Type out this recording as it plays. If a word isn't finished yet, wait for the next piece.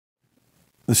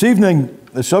This evening,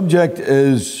 the subject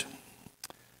is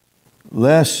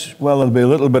less, well, it'll be a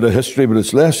little bit of history, but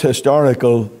it's less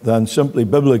historical than simply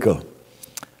biblical.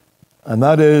 And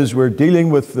that is, we're dealing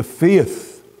with the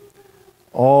faith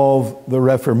of the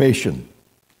Reformation.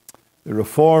 The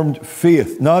Reformed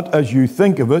faith, not as you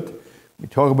think of it. We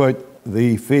talk about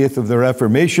the faith of the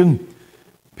Reformation.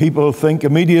 People think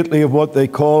immediately of what they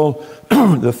call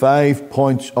the 5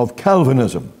 points of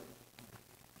Calvinism.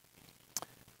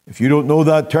 If you don't know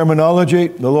that terminology,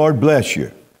 the Lord bless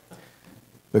you.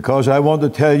 Because I want to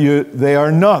tell you, they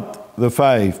are not the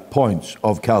 5 points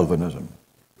of Calvinism.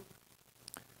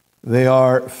 They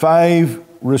are 5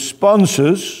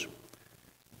 responses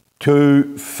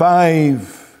to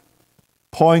 5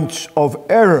 points of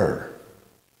error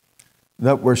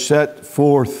that were set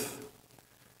forth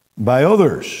by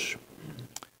others.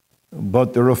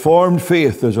 But the Reformed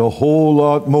faith is a whole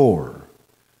lot more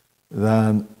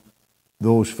than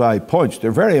those 5 points.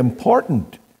 They're very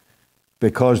important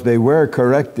because they were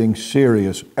correcting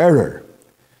serious error.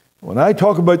 When I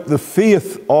talk about the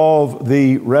faith of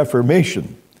the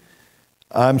Reformation,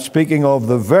 I'm speaking of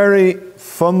the very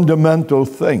fundamental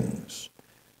things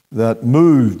that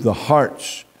moved the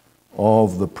hearts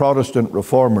of the Protestant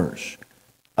reformers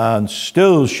and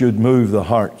still should move the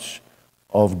hearts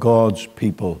of God's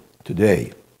people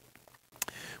today.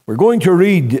 We're going to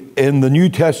read in the New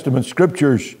Testament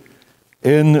scriptures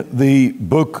in the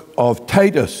book of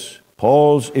Titus,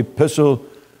 Paul's epistle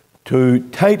to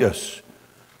Titus.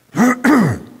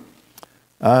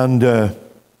 And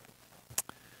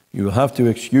you'll have to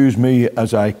excuse me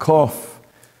as I cough.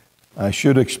 I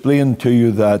should explain to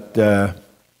you that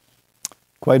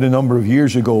quite a number of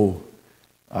years ago,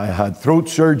 I had throat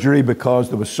surgery because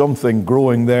there was something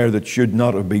growing there that should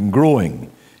not have been growing.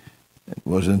 It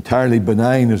was entirely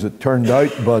benign as it turned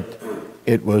out, but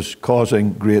it was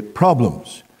causing great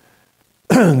problems.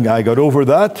 I got over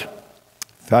that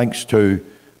thanks to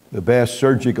the best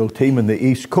surgical team in the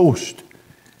East Coast.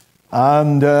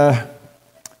 And I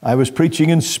was preaching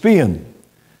in Spain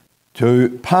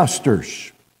to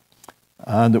pastors.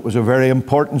 And it was a very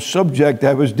important subject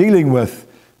I was dealing with.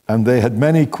 And they had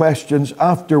many questions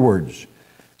afterwards.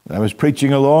 I was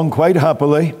preaching along quite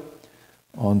happily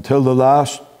until the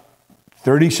last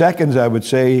 30 seconds, I would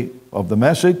say, of the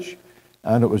message.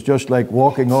 And it was just like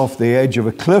walking off the edge of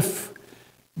a cliff.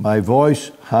 My voice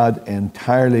had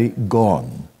entirely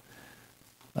gone.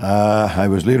 I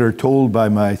was later told by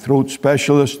my throat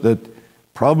specialist that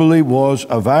probably was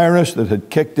a virus that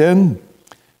had kicked in.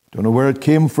 Don't know where it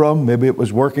came from. Maybe it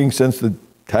was working since the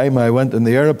time I went in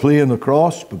the airplane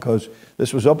across, because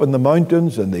this was up in the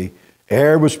mountains and the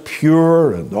air was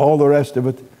pure and all the rest of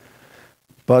it.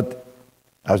 But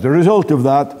as the result of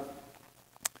that,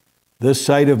 this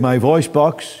side of my voice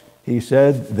box, he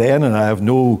said then, and I have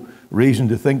no reason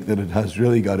to think that it has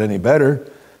really got any better,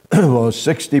 was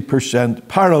 60%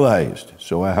 paralyzed.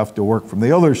 So I have to work from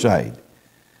the other side.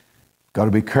 Got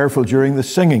to be careful during the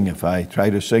singing. If I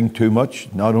try to sing too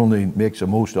much, not only makes a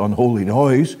most unholy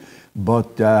noise,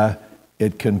 but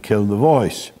it can kill the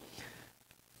voice.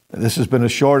 This has been a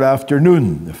short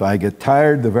afternoon. If I get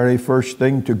tired, the very first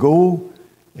thing to go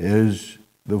is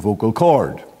the vocal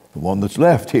cord, the one that's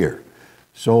left here.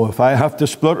 So if I have to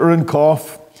splutter and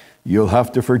cough, you'll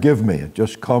have to forgive me. It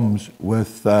just comes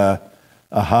with a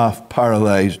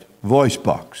half-paralyzed voice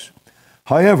box.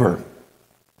 However,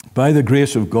 by the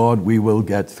grace of God, we will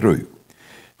get through.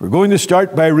 We're going to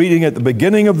start by reading at the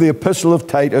beginning of the epistle of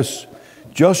Titus,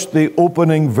 just the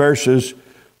opening verses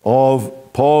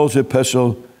of Paul's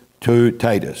epistle to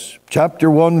Titus. Chapter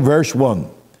 1, verse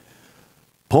 1.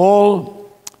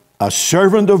 Paul, a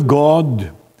servant of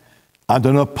God and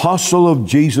an apostle of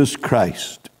Jesus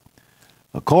Christ,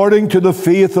 according to the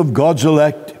faith of God's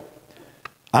elect,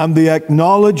 and the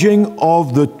acknowledging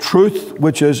of the truth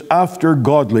which is after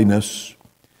godliness,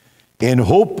 in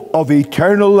hope of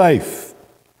eternal life,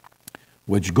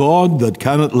 which God that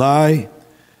cannot lie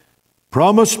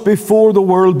promised before the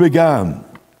world began,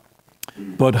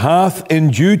 but hath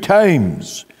in due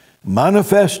times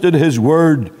manifested his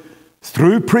word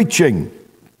through preaching,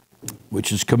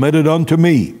 which is committed unto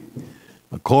me,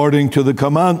 according to the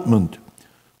commandment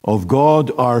of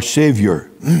God our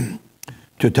Saviour.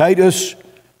 To Titus,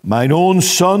 mine own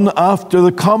son, after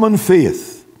the common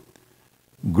faith,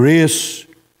 grace,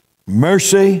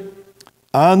 mercy,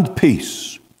 and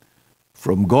peace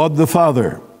from God the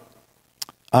Father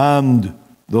and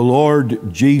the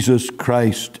Lord Jesus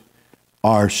Christ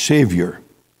our Saviour.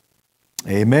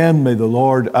 Amen. May the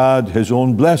Lord add his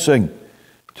own blessing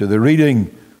to the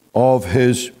reading of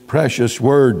his precious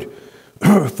word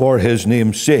for his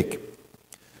name's sake.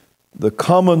 The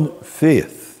common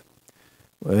faith.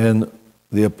 When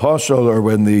the apostle, or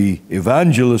when the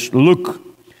evangelist Luke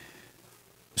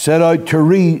set out to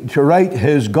write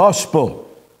his gospel,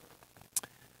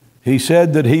 he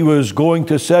said that he was going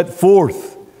to set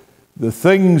forth the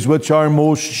things which are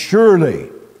most surely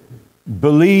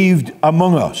believed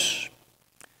among us.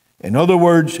 In other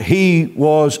words, he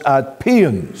was at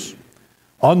pains,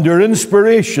 under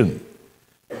inspiration,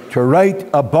 to write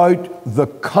about the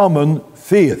common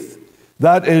faith.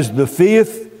 That is, the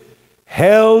faith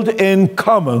held in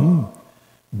common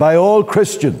by all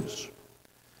Christians.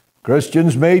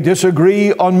 Christians may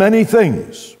disagree on many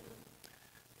things.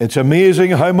 It's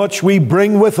amazing how much we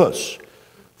bring with us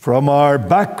from our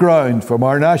background, from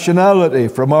our nationality,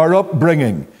 from our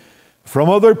upbringing, from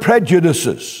other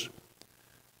prejudices.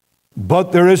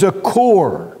 But there is a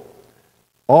core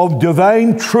of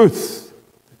divine truth,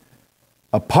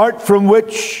 apart from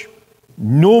which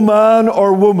no man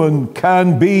or woman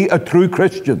can be a true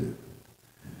Christian.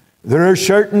 There are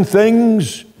certain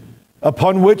things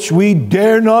upon which we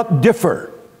dare not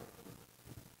differ,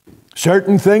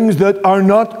 certain things that are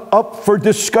not up for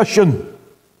discussion,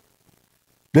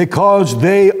 because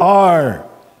they are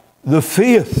the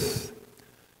faith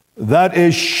that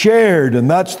is shared. And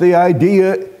that's the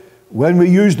idea when we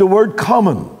use the word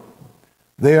common.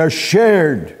 They are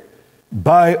shared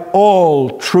by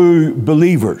all true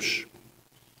believers.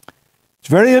 It's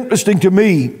very interesting to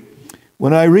me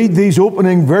when I read these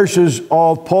opening verses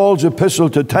of Paul's epistle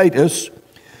to Titus,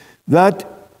 that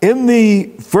in the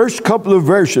first couple of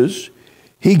verses,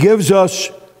 he gives us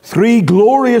three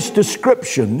glorious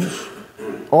descriptions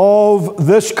of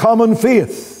this common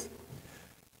faith.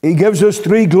 He gives us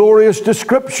three glorious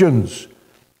descriptions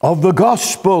of the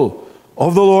gospel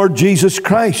of the Lord Jesus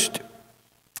Christ.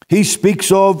 He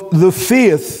speaks of the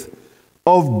faith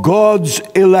of God's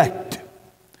elect.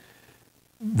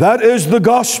 That is the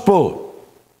gospel.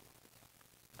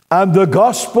 And the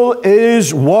gospel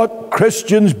is what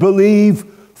Christians believe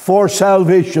for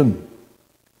salvation.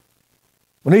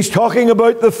 When he's talking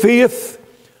about the faith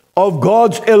of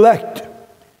God's elect,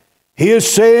 he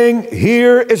is saying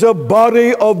here is a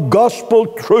body of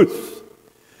gospel truth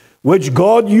which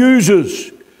God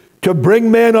uses to bring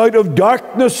men out of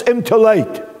darkness into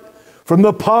light, from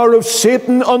the power of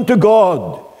Satan unto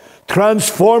God,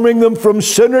 transforming them from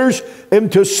sinners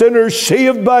into sinners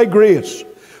saved by grace,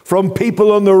 from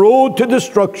people on the road to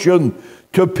destruction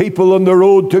to people on the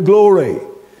road to glory.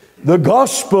 The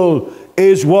gospel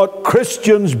is what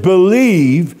Christians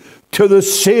believe to the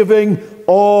saving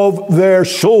of their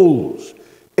souls.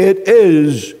 It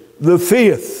is the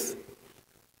faith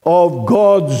of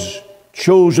God's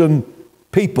chosen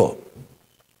people.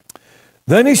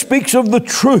 Then he speaks of the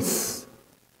truth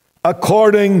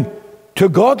according to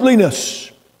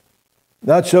godliness.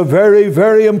 That's a very,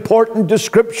 very important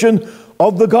description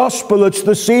of the gospel. It's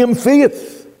the same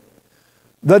faith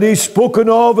that he's spoken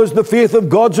of as the faith of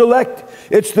God's elect.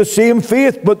 It's the same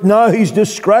faith, but now he's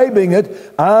describing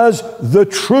it as the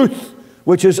truth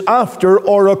which is after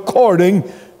or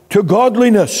according to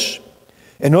godliness.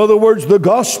 In other words, the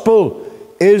gospel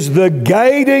is the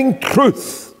guiding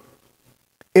truth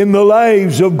in the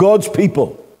lives of God's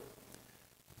people.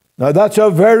 Now that's a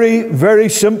very, very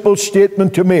simple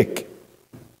statement to make,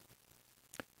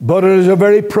 but it is a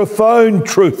very profound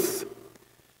truth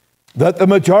that the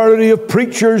majority of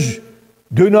preachers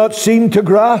do not seem to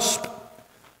grasp.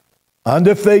 And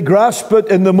if they grasp it,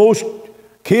 in the most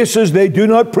cases, they do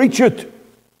not preach it.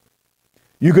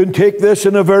 You can take this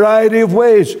in a variety of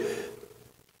ways.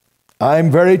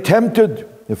 I'm very tempted.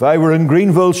 If I were in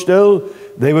Greenville still,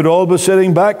 they would all be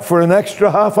sitting back for an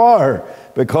extra half hour,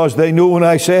 because they know when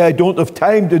I say I don't have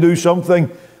time to do something,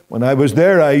 when I was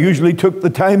there, I usually took the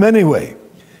time anyway.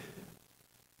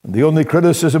 And the only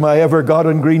criticism I ever got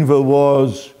in Greenville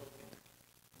was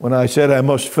when I said I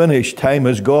must finish, time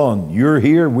is gone. You're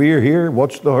here, we're here,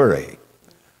 what's the hurry?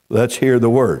 Let's hear the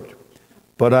word.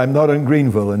 But I'm not in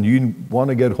Greenville, and you want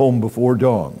to get home before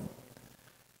dawn.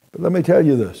 But let me tell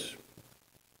you this.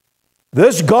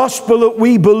 This gospel that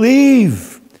we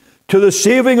believe to the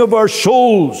saving of our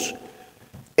souls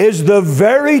is the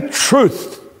very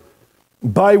truth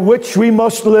by which we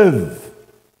must live.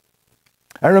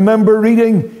 I remember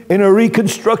reading in a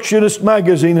Reconstructionist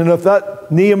magazine, and if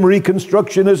that name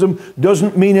Reconstructionism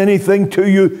doesn't mean anything to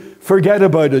you, forget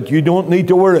about it. You don't need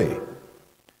to worry.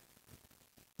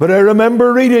 But I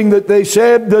remember reading that they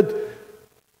said that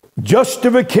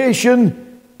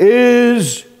justification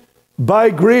is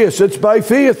by grace, it's by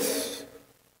faith.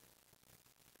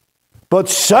 But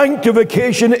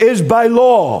sanctification is by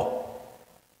law.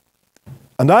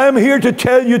 And I am here to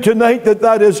tell you tonight that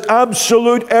that is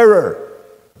absolute error.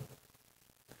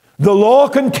 The law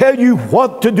can tell you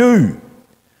what to do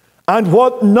and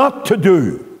what not to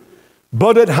do,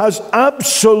 but it has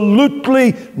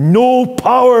absolutely no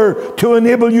power to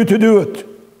enable you to do it.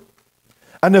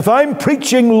 And if I'm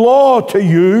preaching law to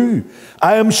you,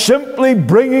 I am simply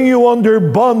bringing you under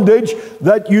bondage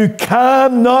that you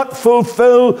cannot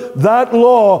fulfill that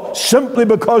law simply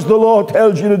because the law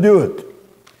tells you to do it.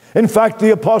 In fact, the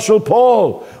Apostle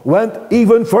Paul went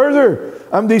even further,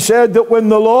 and he said that when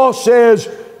the law says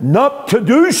not to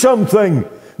do something,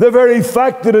 the very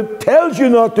fact that it tells you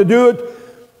not to do it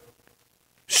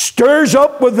stirs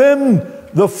up within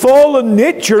the fallen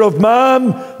nature of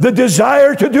man the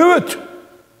desire to do it.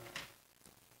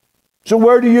 So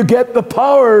where do you get the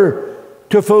power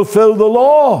to fulfill the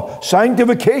law?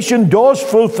 Sanctification does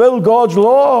fulfill God's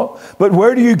law, but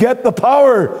where do you get the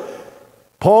power?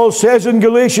 Paul says in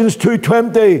Galatians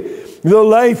 2:20, the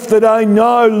life that I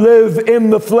now live in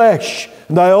the flesh.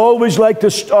 And I always like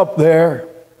to stop there.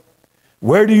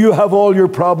 Where do you have all your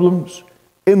problems?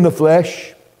 In the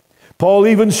flesh. Paul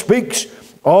even speaks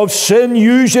of sin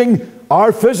using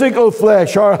our physical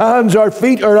flesh, our hands, our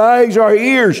feet, our eyes, our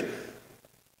ears.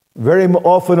 Very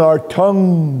often our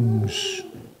tongues.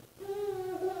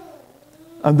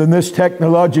 And in this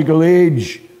technological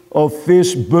age of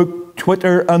Facebook,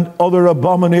 Twitter, and other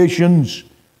abominations,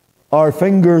 our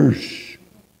fingers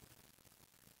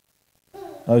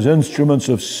as instruments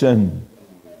of sin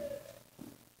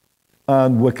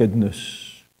and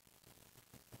wickedness.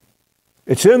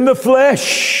 It's in the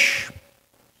flesh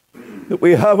that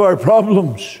we have our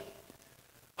problems.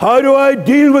 How do I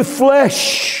deal with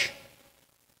flesh?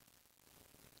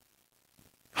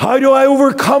 How do I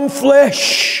overcome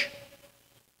flesh?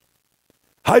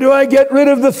 How do I get rid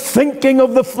of the thinking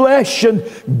of the flesh and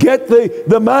get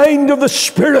the mind of the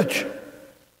Spirit?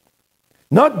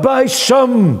 Not by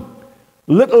some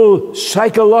little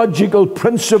psychological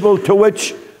principle to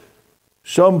which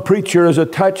some preacher has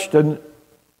attached a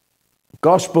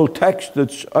gospel text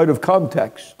that's out of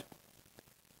context.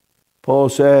 Paul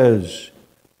says,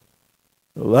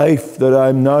 the life that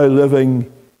I'm now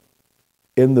living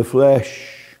in the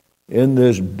flesh, in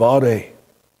this body,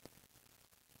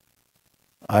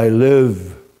 I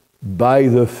live by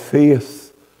the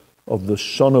faith of the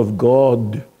Son of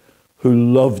God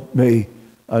who loved me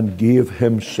and gave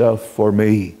himself for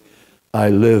me. I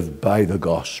live by the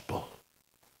gospel.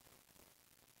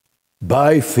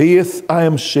 By faith I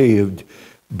am saved.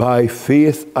 By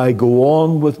faith I go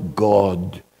on with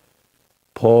God.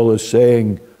 Paul is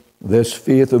saying this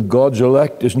faith of God's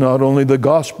elect is not only the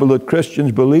gospel that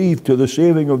Christians believe to the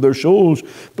saving of their souls,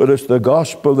 but it's the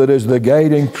gospel that is the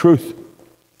guiding truth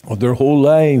of their whole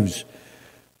lives.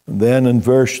 And then in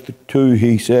verse 2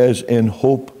 he says, in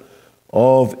hope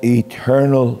of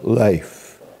eternal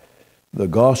life. The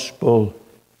gospel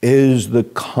is the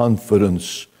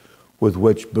confidence with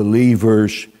which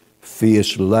believers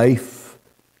face life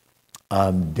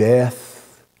and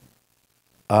death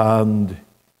and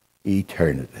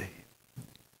eternity.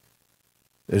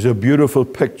 There's a beautiful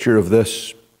picture of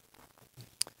this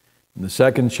in the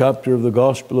 2nd chapter of the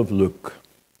Gospel of Luke.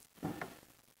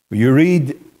 You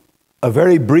read a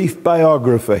very brief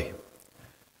biography,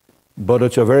 but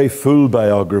it's a very full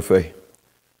biography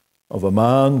of a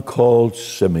man called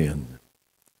Simeon.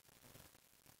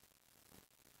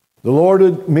 The Lord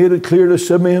had made it clear to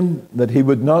Simeon that he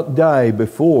would not die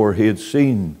before he had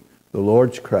seen the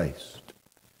Lord's Christ.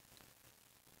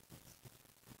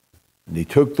 And he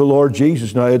took the Lord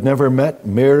Jesus. Now, he had never met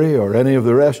Mary or any of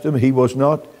the rest of them. He was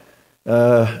not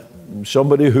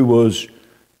somebody who was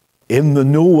in the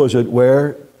know, as it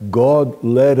were. God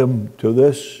led him to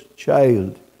this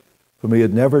child whom he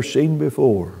had never seen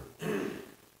before.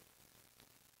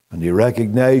 And he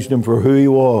recognized him for who he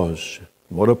was.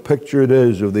 What a picture it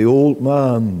is of the old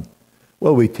man.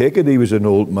 Well, we take it he was an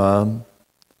old man.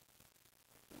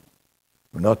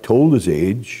 We're not told his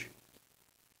age.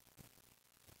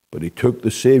 But he took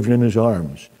the Savior in his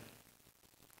arms.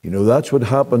 You know, that's what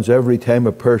happens every time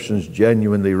a person's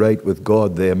genuinely right with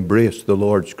God. They embrace the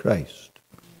Lord's Christ.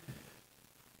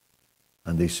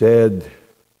 And he said,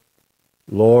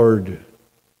 Lord,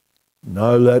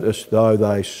 now lettest thou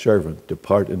thy servant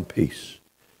depart in peace.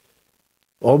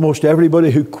 Almost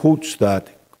everybody who quotes that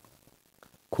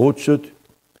quotes it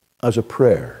as a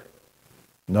prayer.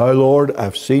 Now, Lord,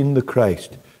 I've seen the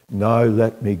Christ. Now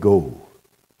let me go.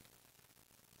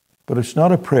 But it's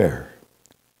not a prayer.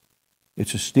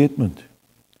 It's a statement.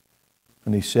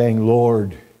 And he's saying,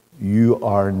 Lord, you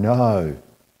are now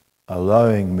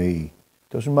allowing me,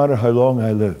 doesn't matter how long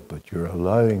I live, but you're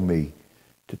allowing me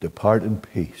to depart in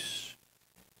peace,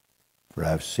 for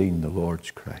I've seen the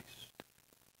Lord's Christ.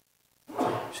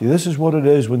 See, this is what it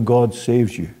is when God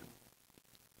saves you.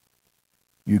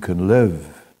 You can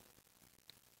live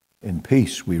in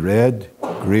peace. We read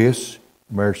grace,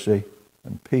 mercy,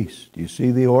 and peace. Do you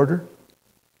see the order?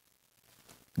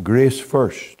 Grace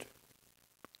first.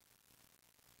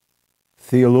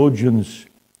 Theologians,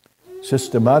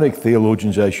 systematic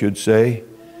theologians I should say,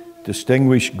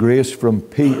 distinguish grace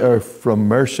from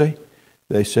mercy.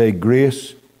 They say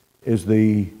grace is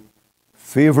the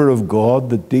favor of God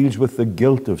that deals with the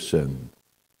guilt of sin.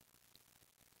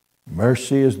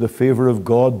 Mercy is the favor of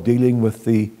God dealing with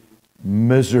the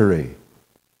misery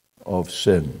of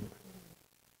sin.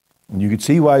 And you can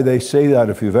see why they say that.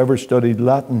 If you've ever studied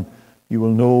Latin, you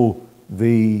will know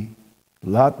the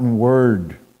Latin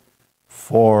word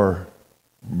for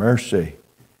mercy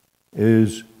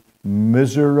is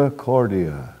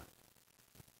misericordia.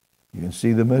 You can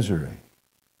see the misery.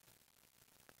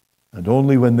 And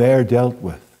only when they're dealt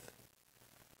with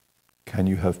can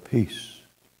you have peace.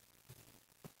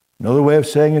 Another way of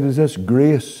saying it is this: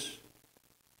 grace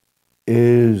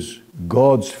is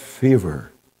God's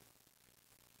favor.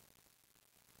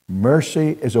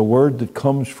 Mercy is a word that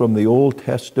comes from the Old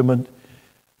Testament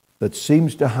that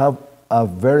seems to have a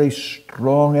very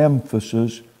strong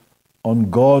emphasis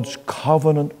on God's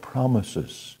covenant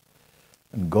promises.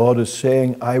 And God is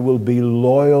saying, I will be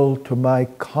loyal to my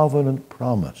covenant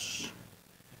promise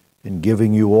in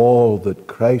giving you all that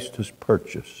Christ has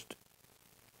purchased.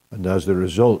 And as the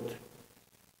result,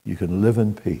 you can live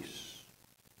in peace.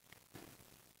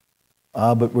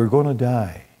 But we're going to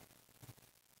die.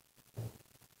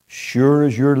 Sure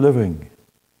as you're living,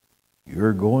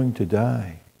 you're going to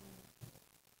die.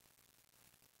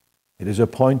 It is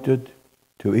appointed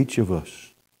to each of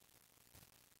us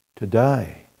to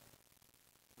die.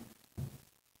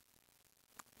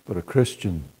 But a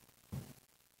Christian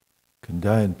can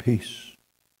die in peace.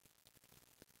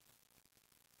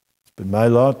 It's been my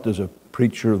lot as a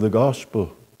preacher of the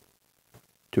gospel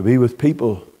to be with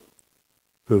people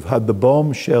who've had the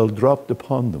bombshell dropped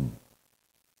upon them.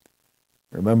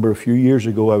 I remember a few years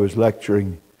ago I was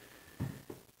lecturing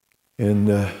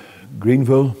in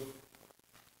Greenville.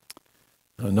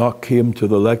 A knock came to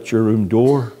the lecture room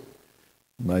door.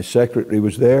 My secretary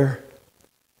was there.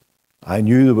 I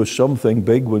knew there was something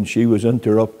big when she was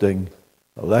interrupting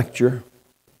a lecture.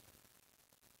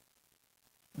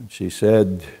 And she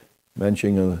said,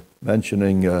 mentioning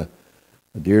a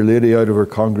dear lady out of her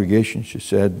congregation, she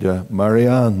said,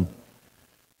 Marianne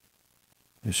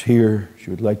is here.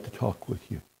 She would like to talk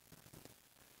with you.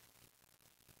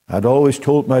 I'd always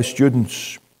told my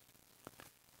students,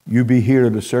 you be here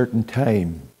at a certain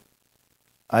time.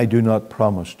 I do not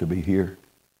promise to be here.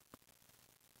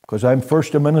 Because I'm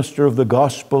first a minister of the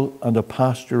gospel and a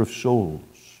pastor of souls.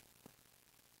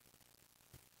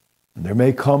 And there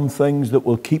may come things that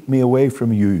will keep me away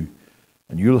from you.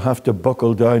 And you'll have to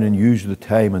buckle down and use the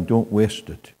time and don't waste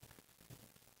it.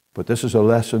 But this is a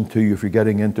lesson to you if you're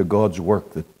getting into God's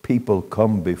work, that people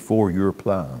come before your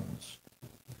plans.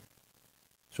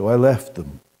 So I left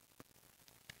them.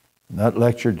 And that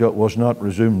lecture was not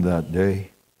resumed that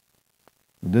day.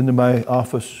 And into my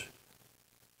office,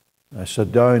 I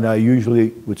sat down. I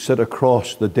usually would sit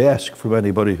across the desk from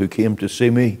anybody who came to see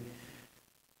me.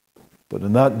 But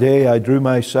on that day, I drew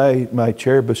my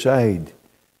chair beside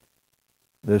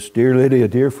this dear lady, a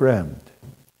dear friend.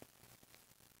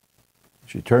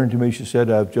 She turned to me, she said,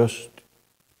 I've just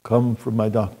come from my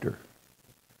doctor.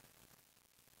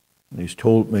 And he's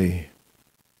told me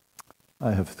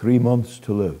I have 3 months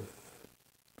to live.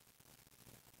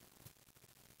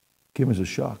 Came as a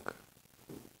shock.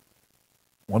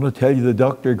 I want to tell you the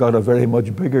doctor got a very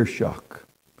much bigger shock.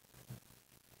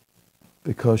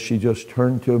 Because she just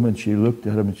turned to him and she looked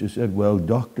at him and she said, well,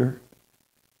 doctor,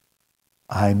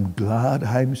 I'm glad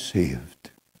I'm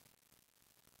saved.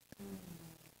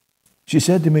 She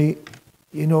said to me,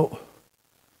 you know,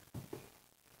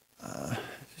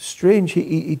 strange,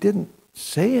 he didn't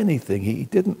say anything. He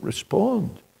didn't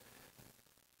respond.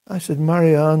 I said,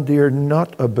 Marianne, dear,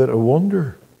 not a bit of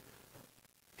wonder.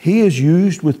 He is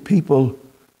used with people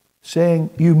saying,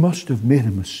 you must have made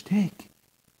a mistake.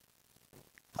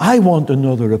 I want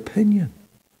another opinion.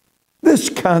 This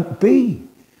can't be.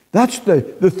 That's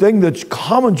the thing that's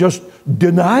common, just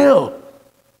denial.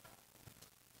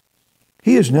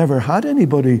 He has never had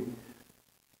anybody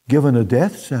given a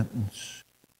death sentence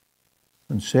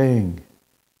and saying,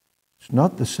 it's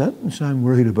not the sentence I'm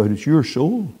worried about, it's your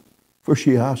soul. For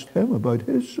she asked him about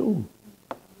his soul.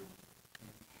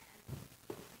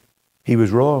 He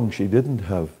was wrong. She didn't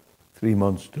have 3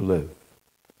 months to live.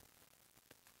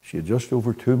 She had just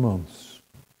over 2 months.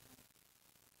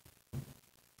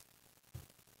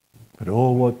 But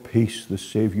oh, what peace the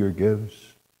Savior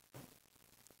gives.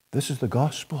 This is the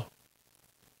gospel.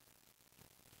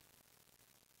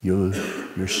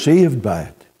 You're saved by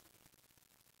it.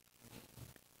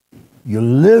 You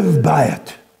live by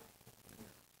it.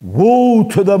 Woe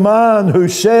to the man who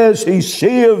says he's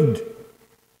saved,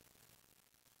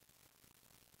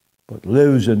 but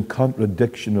lives in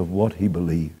contradiction of what he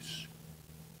believes.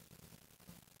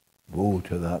 Woe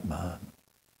to that man.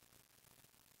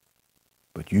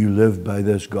 But you live by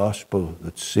this gospel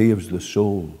that saves the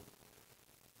soul,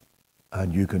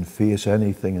 and you can face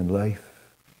anything in life.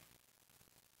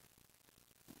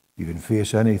 You can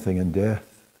face anything in death.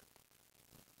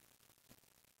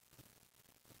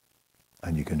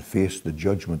 And you can face the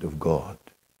judgment of God.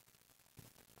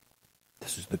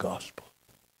 This is the gospel.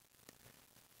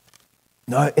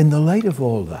 Now, in the light of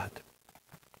all that,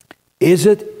 is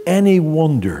it any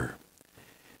wonder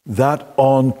that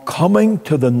on coming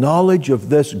to the knowledge of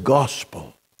this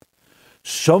gospel,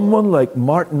 someone like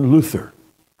Martin Luther,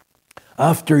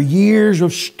 after years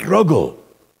of struggle,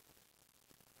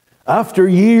 after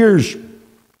years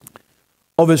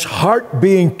of his heart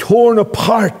being torn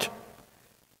apart,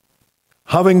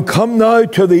 having come now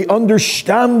to the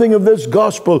understanding of this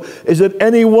gospel, is it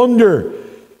any wonder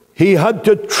he had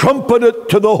to trumpet it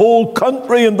to the whole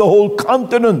country and the whole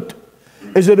continent?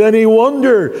 Is it any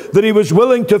wonder that he was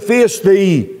willing to face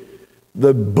the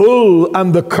bull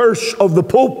and the curse of the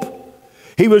Pope?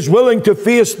 He was willing to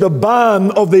face the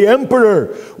ban of the emperor,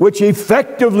 which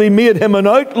effectively made him an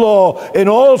outlaw in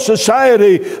all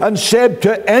society, and said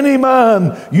to any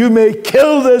man, you may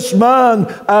kill this man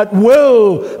at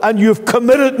will, and you've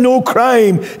committed no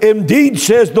crime. Indeed,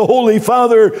 says the Holy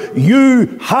Father,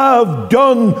 you have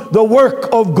done the work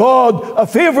of God a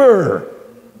favor.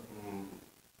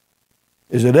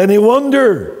 Is it any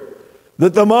wonder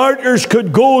that the martyrs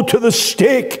could go to the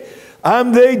stake?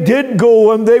 And they did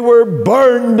go, and they were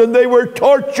burned, and they were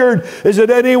tortured. Is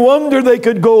it any wonder they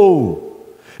could go?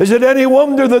 Is it any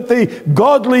wonder that the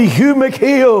godly Hugh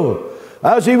McHale,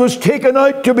 as he was taken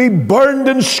out to be burned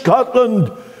in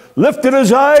Scotland, lifted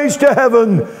his eyes to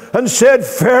heaven and said,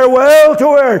 farewell to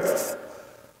earth.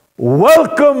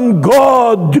 Welcome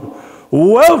God.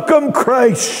 Welcome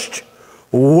Christ.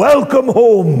 Welcome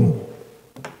home.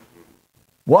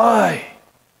 Why?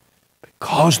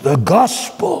 Because the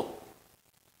gospel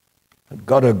had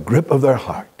got a grip of their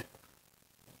heart.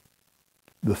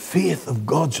 The faith of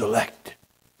God's elect.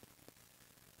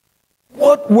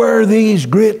 What were these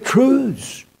great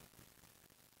truths?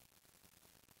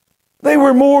 They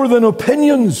were more than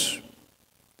opinions.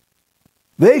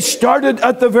 They started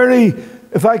at the very,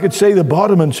 if I could say the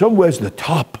bottom, in some ways the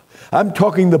top. I'm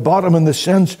talking the bottom in the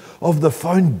sense of the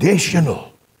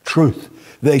foundational truth.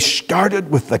 They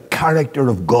started with the character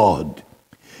of God.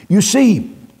 You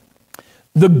see,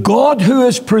 the God who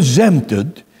is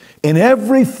presented in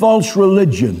every false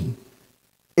religion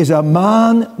is a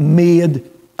man-made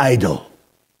idol.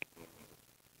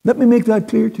 Let me make that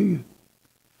clear to you.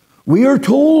 We are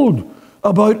told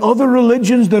about other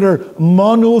religions that are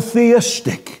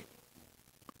monotheistic,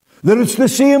 that it's the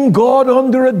same God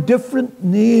under a different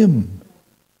name.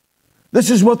 This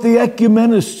is what the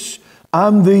ecumenists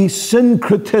and the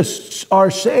syncretists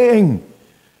are saying.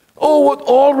 Oh, what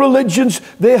all religions,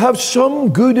 they have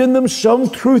some good in them,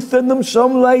 some truth in them,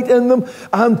 some light in them.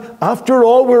 And after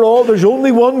all, there's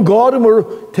only one God.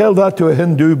 And tell that to a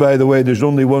Hindu, by the way, there's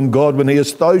only one God when he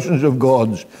has thousands of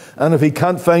gods. And if he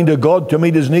can't find a God to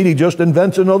meet his need, he just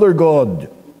invents another God.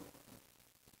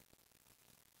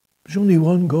 There's only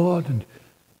one God. And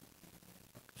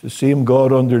it's the same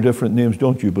God under different names.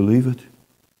 Don't you believe it?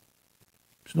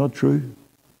 It's not true.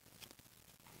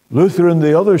 Luther and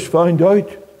the others found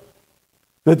out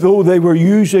that though they were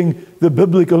using the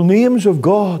biblical names of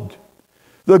God,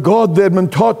 the God they'd been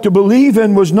taught to believe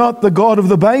in was not the God of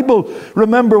the Bible.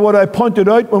 Remember what I pointed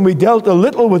out when we dealt a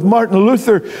little with Martin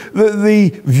Luther.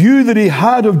 The view that he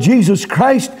had of Jesus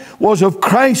Christ was of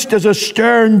Christ as a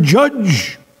stern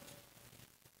judge.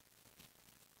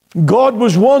 God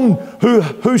was one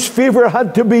whose favor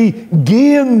had to be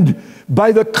gained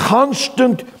by the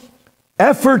constant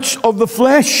efforts of the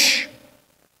flesh.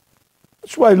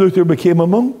 That's why Luther became a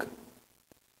monk.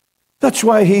 That's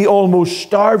why he almost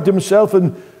starved himself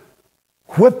and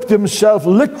whipped himself,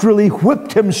 literally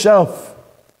whipped himself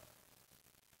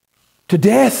to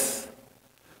death.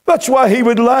 That's why he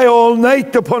would lie all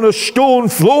night upon a stone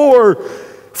floor,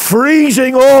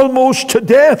 freezing almost to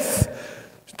death,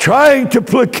 trying to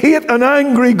placate an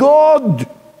angry God.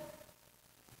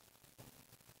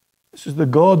 This is the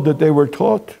God that they were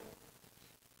taught.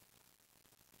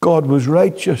 God was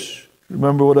righteous.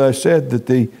 Remember what I said, that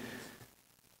the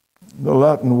The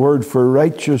Latin word for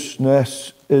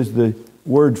righteousness is the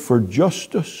word for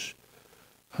justice.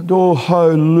 And oh, how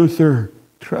Luther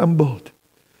trembled.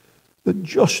 The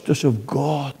justice of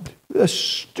God, this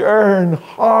stern,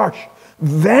 harsh,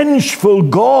 vengeful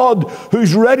God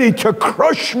who's ready to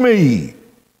crush me.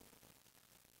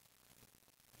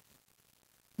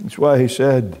 That's why he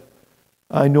said,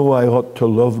 I know I ought to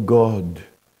love God,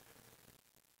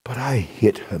 but I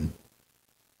hate him.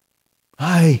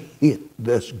 I hate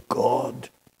this God,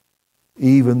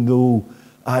 even though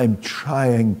I'm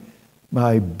trying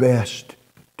my best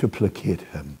to placate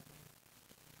him.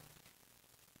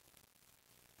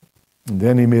 And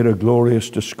then he made a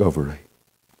glorious discovery.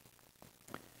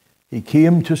 He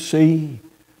came to see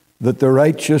that the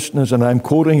righteousness, and I'm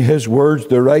quoting his words,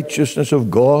 the righteousness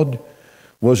of God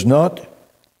was not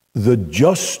the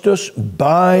justice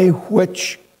by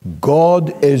which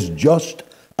God is just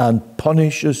and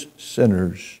punishes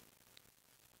sinners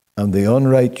and the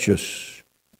unrighteous,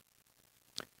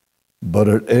 but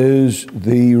it is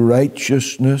the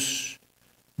righteousness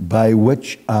by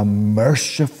which a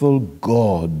merciful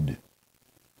God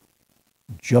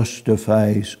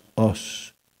justifies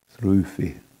us through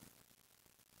faith.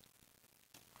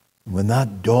 When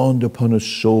that dawned upon his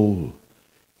soul,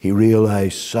 he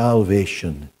realized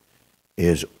salvation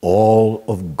is all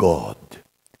of God.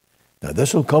 Now,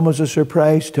 this will come as a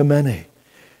surprise to many.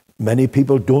 Many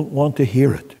people don't want to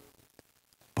hear it,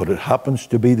 but it happens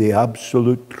to be the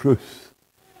absolute truth.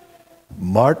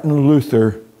 Martin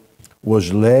Luther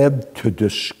was led to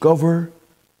discover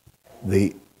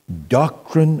the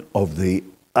doctrine of the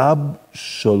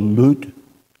absolute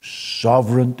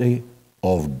sovereignty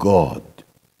of God.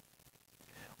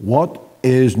 What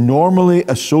is normally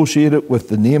associated with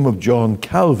the name of John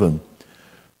Calvin,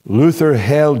 Luther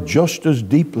held just as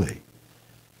deeply,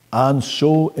 and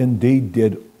so indeed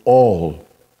did all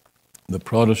the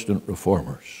Protestant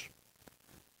reformers.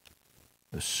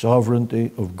 The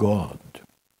sovereignty of God.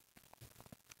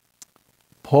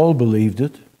 Paul believed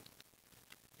it.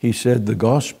 He said the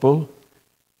gospel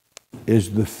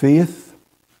is the faith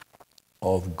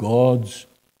of God's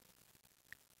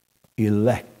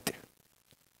elect.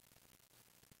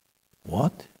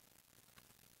 What?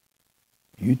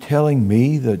 Are you telling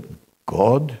me that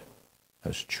God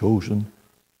has chosen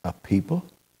a people?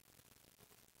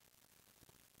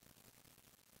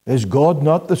 Is God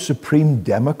not the supreme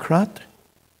democrat?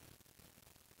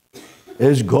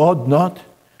 Is God not,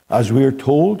 as we are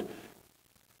told,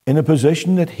 in a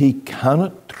position that he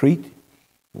cannot treat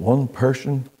one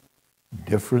person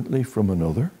differently from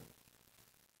another?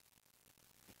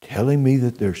 Telling me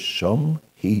that there's some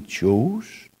he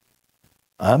chose?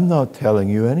 I'm not telling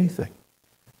you anything.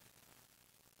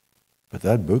 But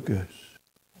that book is.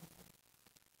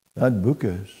 That book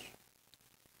is.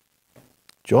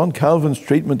 John Calvin's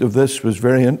treatment of this was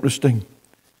very interesting.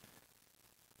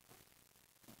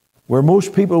 Where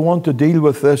most people want to deal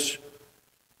with this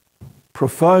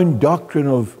profound doctrine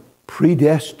of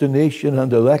predestination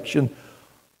and election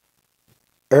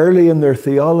early in their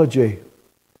theology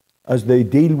as they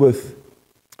deal with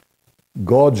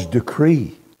God's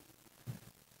decree,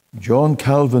 John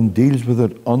Calvin deals with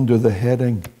it under the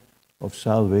heading of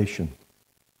salvation.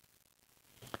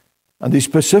 And he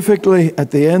specifically,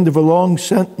 at the end of a long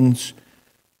sentence,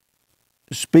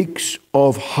 speaks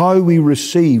of how we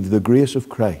receive the grace of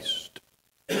Christ.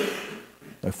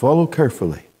 Now follow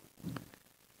carefully.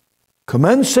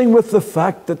 Commencing with the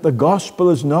fact that the gospel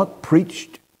is not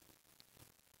preached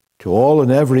to all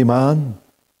and every man,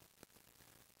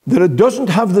 that it doesn't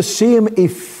have the same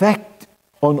effect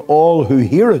on all who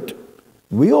hear it.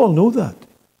 We all know that.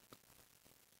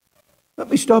 Let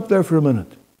me stop there for a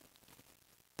minute.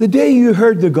 The day you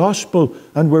heard the gospel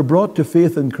and were brought to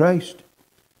faith in Christ,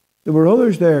 there were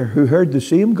others there who heard the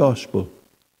same gospel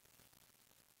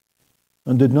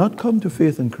and did not come to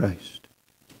faith in Christ.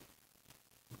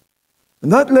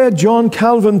 And that led John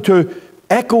Calvin to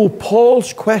echo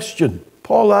Paul's question.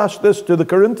 Paul asked this to the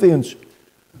Corinthians: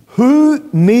 who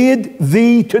made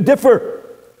thee to differ?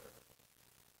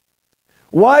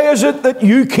 Why is it that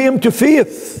you came to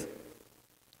faith?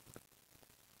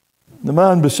 The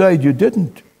man beside you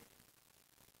didn't.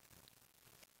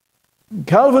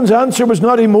 Calvin's answer was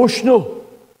not emotional.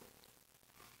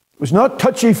 It was not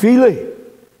touchy-feely,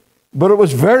 but it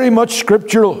was very much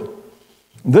scriptural.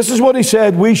 This is what he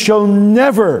said: we shall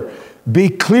never be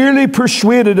clearly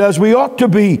persuaded, as we ought to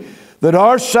be, that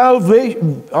our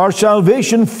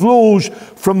salvation flows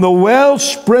from the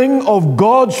wellspring of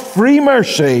God's free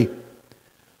mercy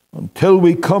until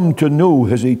we come to know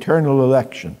his eternal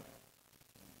election.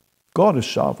 God is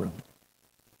sovereign.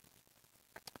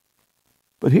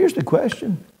 But here's the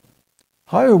question: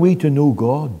 How are we to know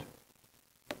God?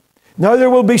 Now there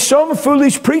will be some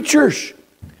foolish preachers,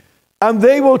 and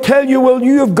they will tell you, well,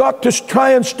 you have got to try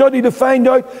and study to find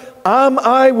out, am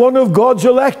I one of God's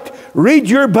elect? Read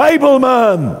your Bible,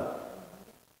 man.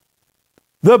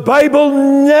 The Bible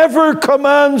never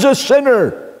commands a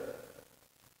sinner.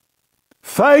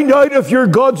 Find out if you're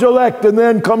God's elect and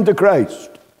then come to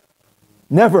Christ.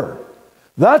 Never.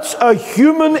 That's a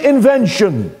human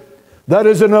invention. That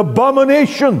is an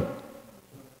abomination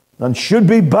and should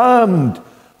be banned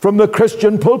from the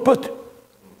Christian pulpit.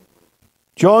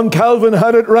 John Calvin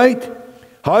had it right.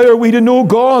 How are we to know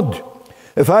God?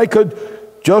 If I could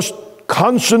just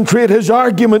concentrate his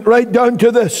argument right down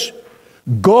to this.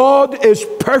 God is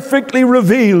perfectly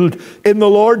revealed in the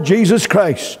Lord Jesus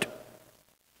Christ.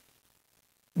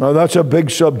 Now that's a big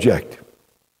subject.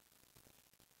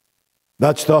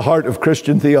 That's the heart of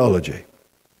Christian theology.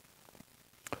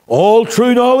 All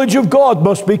true knowledge of God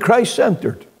must be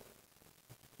Christ-centered.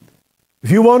 If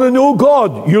you want to know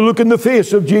God, you look in the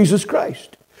face of Jesus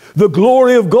Christ. The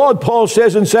glory of God, Paul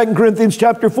says in 2 Corinthians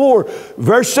chapter 4,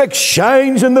 verse 6,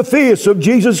 shines in the face of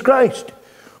Jesus Christ.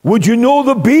 Would you know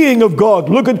the being of God?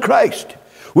 Look at Christ.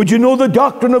 Would you know the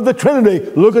doctrine of the Trinity?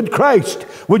 Look at Christ.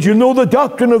 Would you know the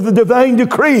doctrine of the divine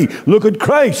decree? Look at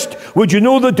Christ. Would you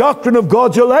know the doctrine of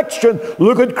God's election?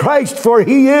 Look at Christ, for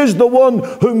he is the one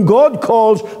whom God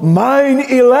calls mine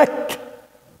elect.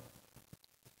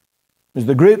 As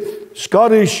the great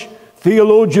Scottish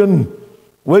theologian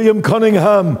William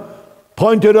Cunningham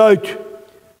pointed out,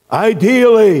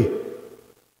 ideally,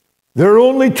 there are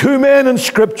only two men in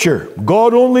Scripture.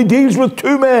 God only deals with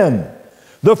two men.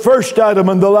 The first Adam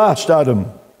and the last Adam.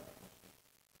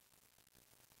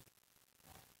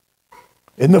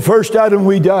 In the first Adam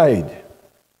we died.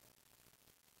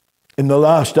 In the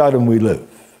last Adam we live.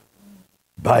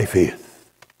 By faith.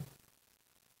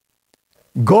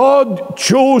 God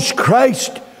chose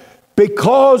Christ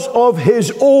because of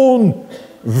his own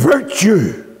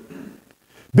virtue.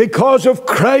 Because of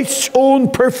Christ's own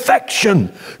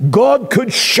perfection, God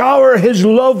could shower his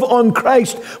love on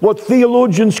Christ, what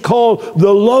theologians call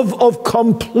the love of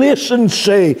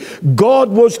complacency. God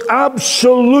was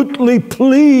absolutely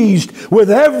pleased with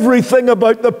everything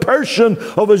about the person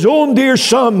of his own dear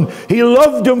Son. He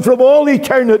loved him from all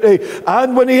eternity.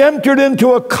 And when he entered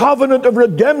into a covenant of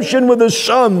redemption with his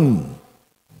Son,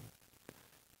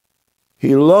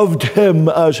 he loved him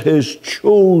as his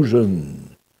chosen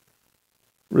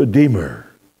Redeemer.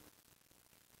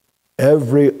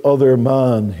 Every other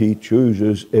man he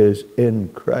chooses is in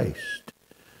Christ.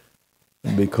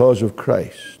 And because of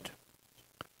Christ,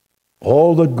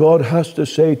 all that God has to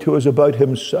say to us about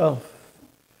himself,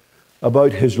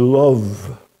 about his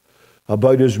love,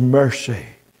 about his mercy,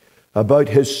 about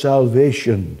his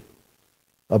salvation,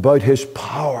 about his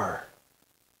power,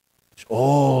 it's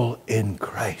all in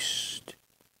Christ.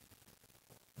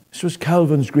 This was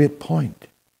Calvin's great point.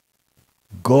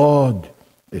 God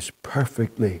is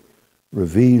perfectly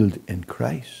revealed in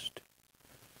Christ.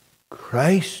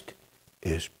 Christ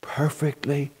is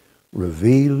perfectly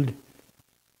revealed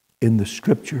in the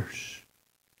Scriptures.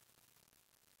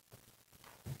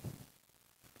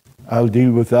 I'll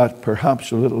deal with that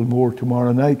perhaps a little more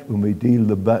tomorrow night when we deal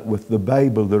with the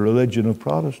Bible, the religion of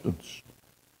Protestants.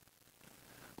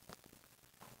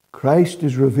 Christ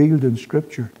is revealed in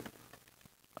Scripture.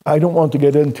 I don't want to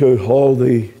get into all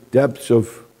the depths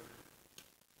of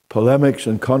polemics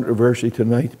and controversy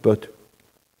tonight, but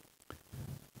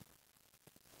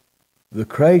the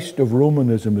Christ of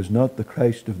Romanism is not the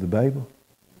Christ of the Bible.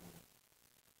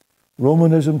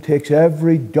 Romanism takes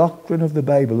every doctrine of the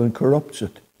Bible and corrupts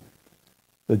it.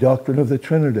 The doctrine of the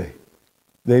Trinity.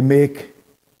 They make,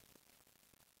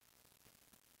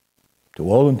 to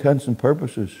all intents and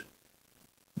purposes,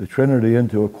 the Trinity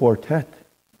into a quartet.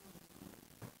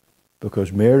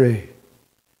 Because Mary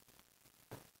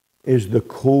is the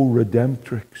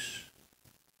co-redemptrix.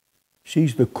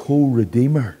 She's the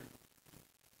co-redeemer,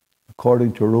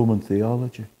 according to Roman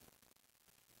theology.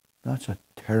 That's a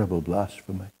terrible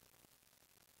blasphemy.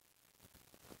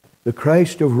 The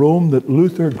Christ of Rome that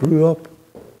Luther grew up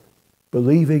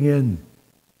believing in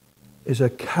is a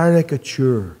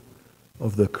caricature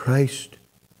of the Christ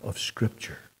of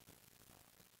Scripture.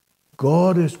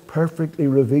 God is perfectly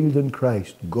revealed in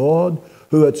Christ. God,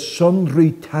 who at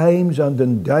sundry times and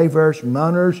in diverse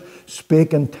manners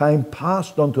spake in time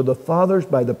past unto the fathers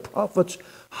by the prophets,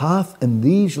 hath in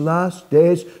these last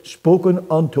days spoken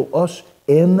unto us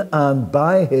in and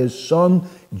by his Son.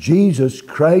 Jesus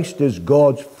Christ is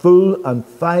God's full and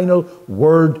final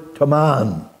word to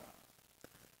man.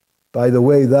 By the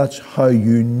way, that's how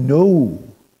you know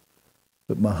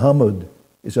that Muhammad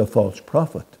is a false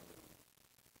prophet.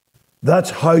 That's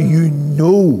how you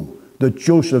know that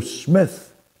Joseph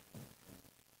Smith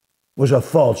was a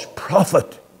false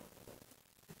prophet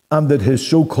and that his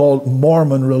so-called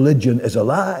Mormon religion is a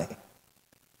lie.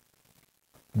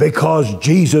 Because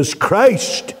Jesus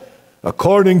Christ,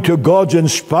 according to God's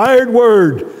inspired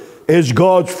word, is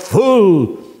God's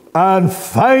full and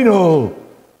final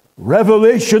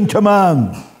revelation to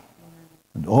man.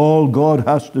 And all God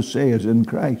has to say is in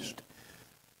Christ.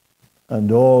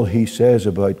 And all he says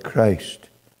about Christ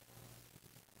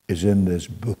is in this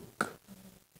book.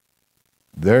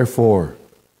 Therefore,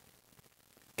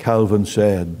 Calvin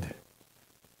said,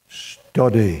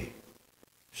 study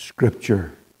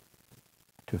Scripture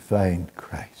to find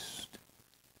Christ.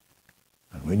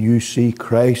 And when you see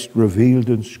Christ revealed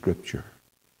in Scripture,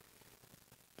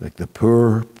 like the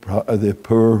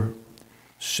poor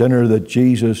sinner that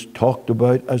Jesus talked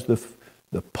about as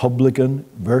the publican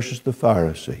versus the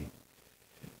Pharisee,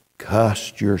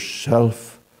 cast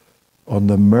yourself on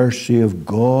the mercy of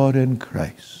God in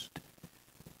Christ.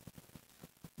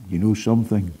 You know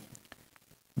something?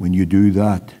 When you do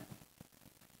that,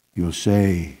 you'll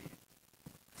say,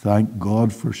 thank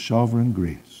God for sovereign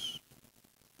grace.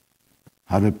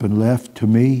 Had it been left to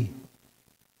me,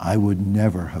 I would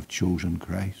never have chosen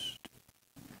Christ.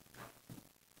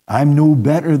 I'm no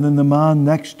better than the man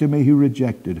next to me who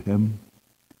rejected him.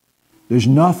 There's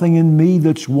nothing in me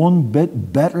that's one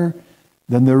bit better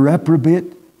than the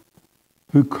reprobate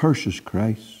who curses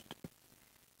Christ.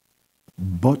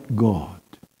 But God,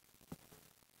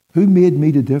 who made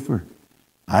me to differ?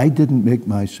 I didn't make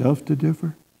myself to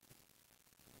differ.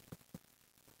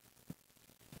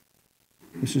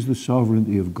 This is the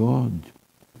sovereignty of God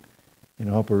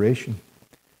in operation.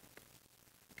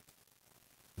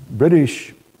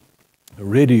 British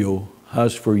radio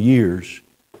has for years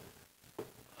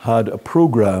had a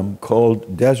program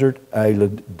called Desert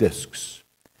Island Discs.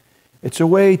 It's a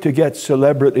way to get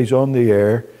celebrities on the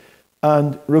air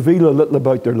and reveal a little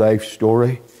about their life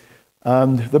story.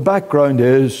 And the background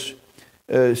is,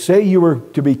 say you were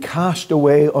to be cast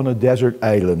away on a desert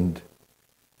island,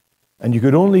 and you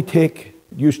could only take,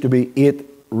 used to be 8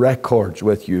 records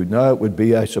with you. Now it would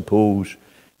be, I suppose,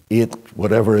 8,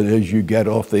 whatever it is you get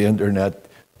off the internet,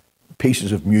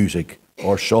 pieces of music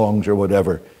or songs or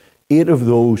whatever. 8 of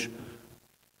those.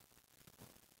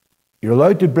 You're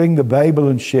allowed to bring the Bible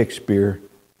and Shakespeare,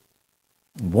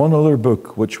 one other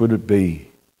book, which would it be?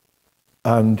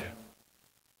 And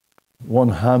one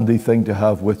handy thing to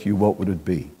have with you, what would it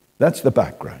be? That's the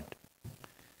background.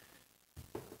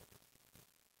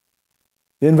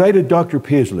 They invited Dr.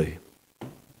 Paisley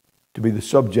to be the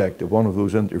subject of one of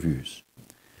those interviews.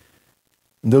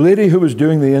 And the lady who was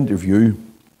doing the interview,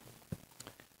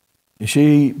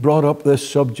 she brought up this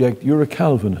subject. You're a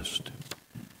Calvinist.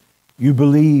 You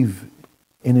believe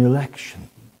in election.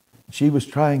 She was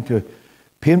trying to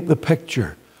paint the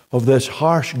picture of this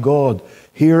harsh God.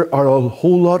 Here are a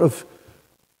whole lot of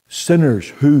sinners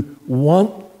who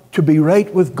want to be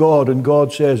right with God, and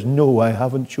God says, no, I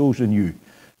haven't chosen you.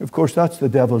 Of course, that's the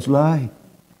devil's lie.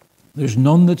 There's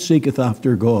none that seeketh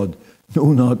after God.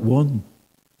 No, not one.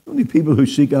 The only people who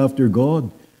seek after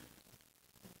God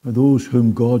are those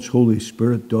whom God's Holy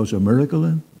Spirit does a miracle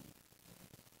in.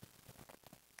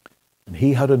 And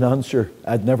he had an answer.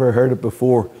 I'd never heard it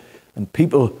before. And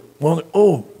people wondered,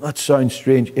 oh, that sounds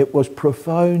strange. It was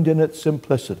profound in its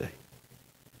simplicity.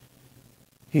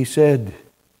 He said,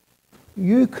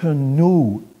 you can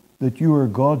know that you are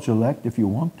God's elect if you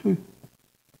want to.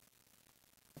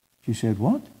 She said,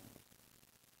 what?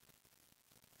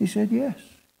 He said, yes.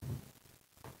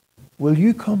 Will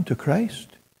you come to Christ?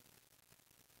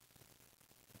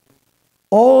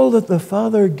 All that the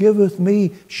Father giveth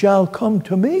me shall come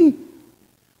to me.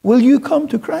 Will you come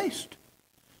to Christ?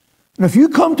 And if you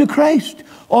come to Christ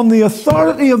on the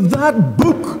authority of that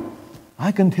book,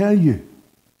 I can tell you,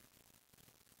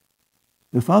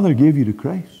 the Father gave you to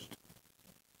Christ.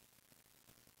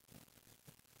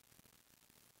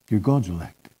 You're God's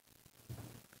elect.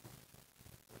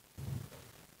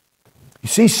 You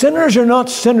see, sinners are not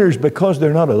sinners because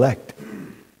they're not elect.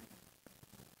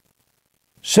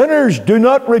 Sinners do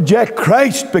not reject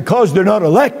Christ because they're not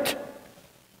elect.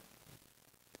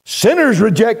 Sinners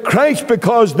reject Christ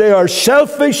because they are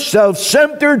selfish,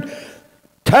 self-centered,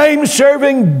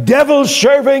 time-serving,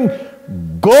 devil-serving,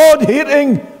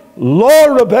 God-hating,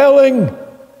 law-rebelling,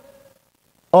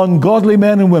 ungodly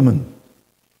men and women.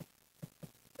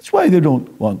 That's why they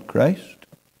don't want Christ.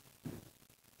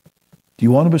 Do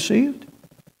you want to be saved?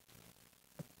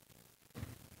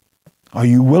 Are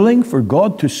you willing for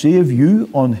God to save you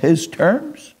on His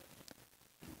terms?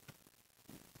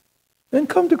 Then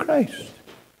come to Christ.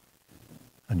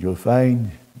 And you'll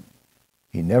find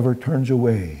He never turns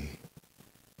away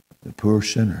the poor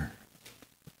sinner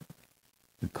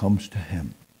that comes to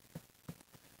him.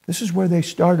 This is where they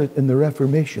started in the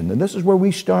Reformation, and this is where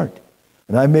we start.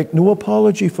 And I make no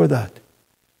apology for that.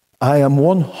 I am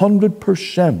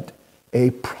 100% a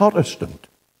Protestant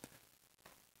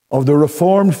of the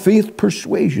Reformed faith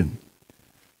persuasion.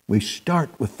 We start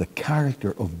with the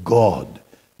character of God.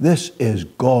 This is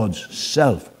God's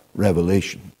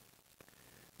self-revelation.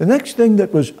 The next thing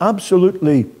that was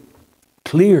absolutely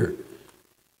clear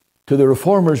to the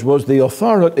Reformers was the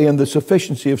authority and the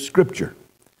sufficiency of Scripture.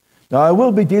 Now, I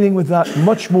will be dealing with that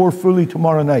much more fully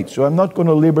tomorrow night, so I'm not going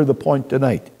to labor the point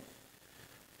tonight.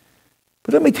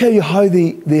 But let me tell you how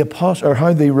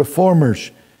the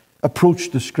Reformers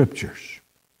approached the Scriptures.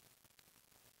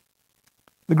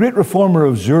 The great reformer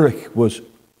of Zurich was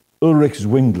Ulrich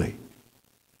Zwingli.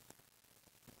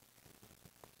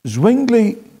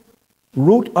 Zwingli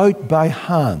wrote out by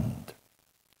hand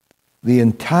the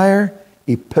entire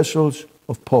epistles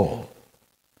of Paul,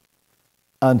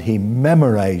 and he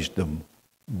memorized them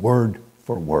word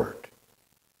for word.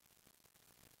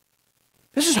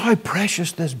 This is how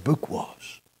precious this book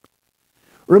was.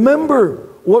 Remember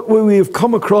what we have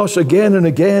come across again and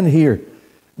again here,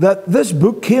 that this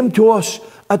book came to us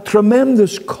at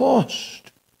tremendous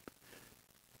cost.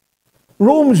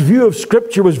 Rome's view of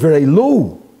Scripture was very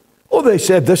low. Oh, they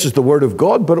said this is the Word of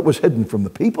God, but it was hidden from the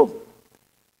people.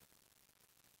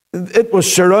 It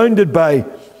was surrounded by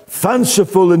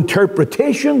fanciful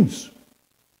interpretations.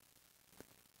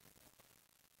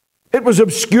 It was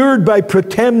obscured by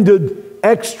pretended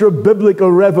extra-biblical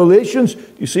revelations.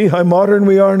 Do you see how modern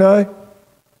we are now?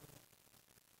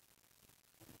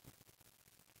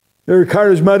 There are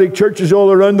charismatic churches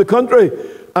all around the country,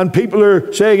 and people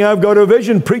are saying, I've got a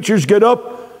vision. Preachers get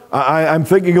up. I'm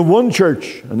thinking of one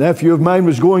church. A nephew of mine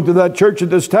was going to that church at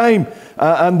this time,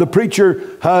 and the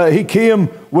preacher, he came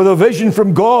with a vision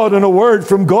from God and a word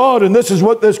from God, and this is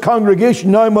what this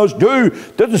congregation now must do.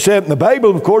 Doesn't say it in the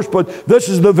Bible, of course, but this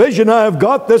is the vision I have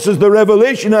got. This is the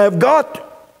revelation I have got.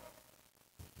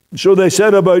 So they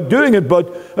set about doing it,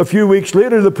 but a few weeks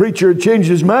later the preacher had changed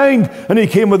his mind, and he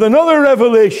came with another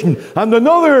revelation and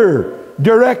another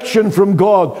direction from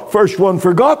God. First one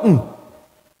forgotten.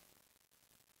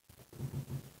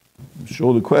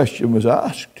 So the question was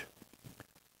asked,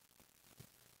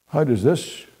 how does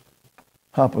this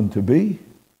happen to be?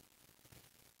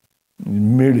 He's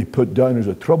merely put down as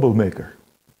a troublemaker.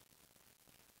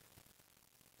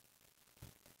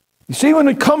 You see, when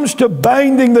it comes to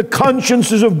binding the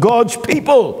consciences of God's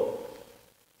people,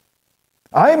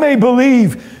 I may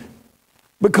believe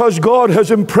because God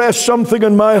has impressed something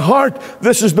in my heart,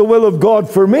 this is the will of God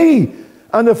for me.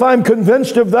 And if I'm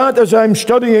convinced of that as I'm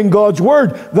studying God's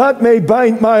Word, that may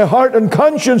bind my heart and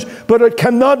conscience, but it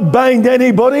cannot bind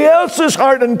anybody else's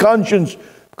heart and conscience,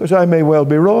 because I may well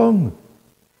be wrong.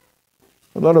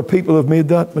 A lot of people have made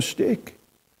that mistake.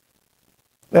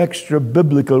 Extra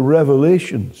biblical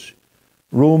revelations.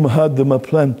 Rome had them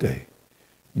aplenty.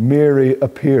 Mary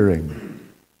appearing.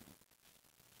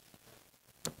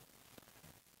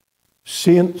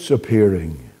 Saints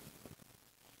appearing.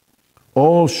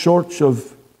 All sorts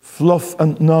of fluff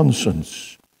and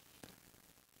nonsense.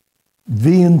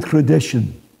 Vain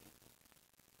tradition.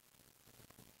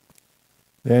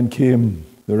 Then came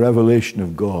the revelation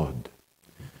of God.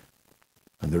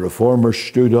 And the Reformers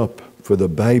stood up for the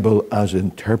Bible as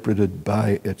interpreted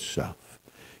by itself.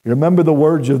 You remember the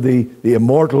words of the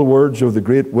immortal words of the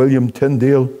great William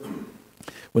Tyndale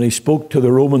when he spoke to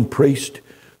the Roman priest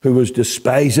who was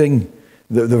despising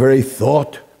the very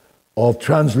thought of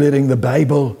translating the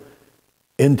Bible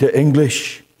into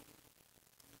English.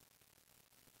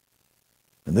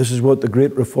 And this is what the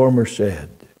great Reformer said: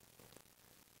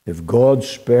 if God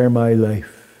spare my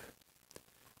life,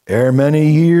 ere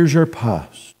many years are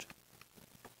past,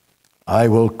 I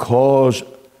will cause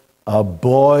a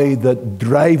boy that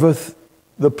driveth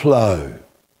the plough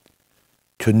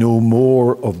to know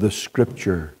more of the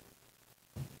Scripture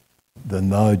than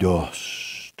thou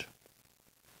dost.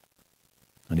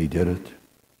 And he did it.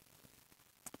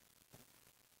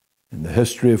 In the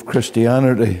History of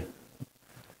Christianity,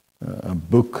 a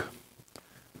book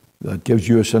that gives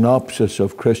you a synopsis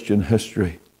of Christian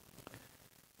history,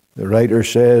 the writer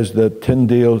says that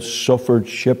Tyndale suffered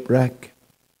shipwreck,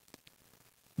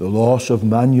 the loss of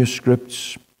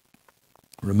manuscripts.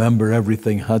 Remember,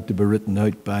 everything had to be written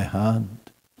out by hand.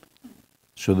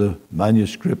 So the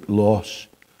manuscript loss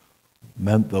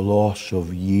meant the loss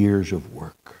of years of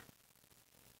work.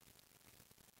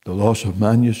 The loss of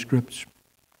manuscripts,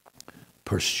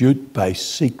 pursuit by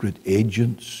secret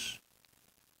agents,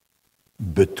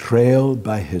 betrayal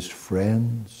by his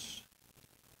friends,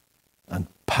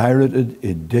 pirated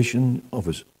edition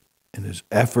in his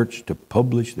efforts to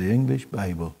publish the English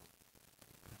Bible.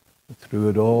 But through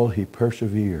it all, he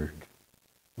persevered.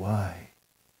 Why?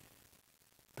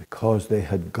 Because they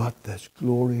had got this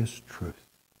glorious truth.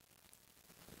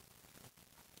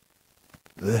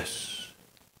 This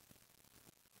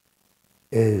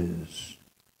is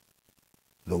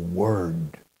the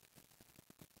Word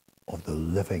of the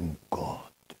living God.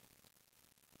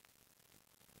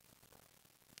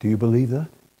 Do you believe that?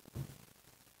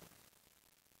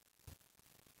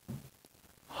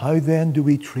 How then do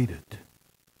we treat it?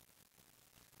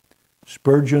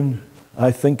 Spurgeon,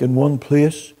 I think in one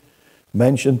place,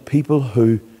 mentioned people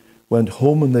who went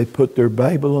home and they put their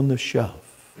Bible on the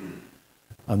shelf.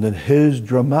 And in his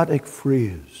dramatic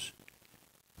phrase,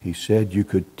 he said you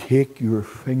could take your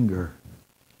finger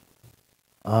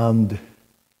and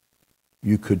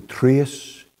you could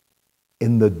trace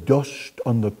in the dust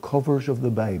on the covers of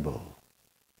the Bible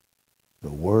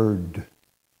the word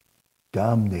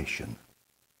damnation.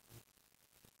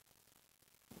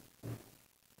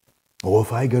 Oh,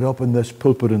 if I got up in this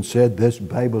pulpit and said this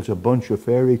Bible's a bunch of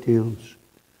fairy tales,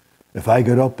 if I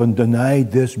got up and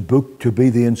denied this book to be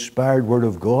the inspired Word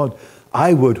of God,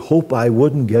 I would hope I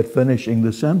wouldn't get finishing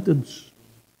the sentence.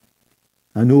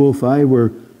 I know if I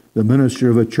were the minister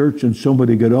of a church and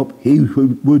somebody got up, he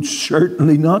would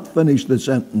certainly not finish the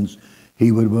sentence.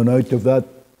 He would have went out of that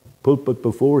pulpit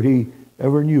before he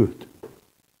ever knew it.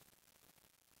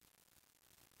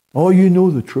 Oh, you know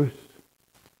the truth.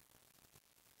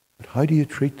 But how do you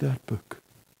treat that book?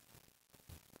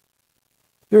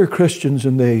 There are Christians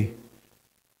and they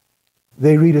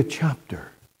read a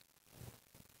chapter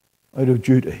out of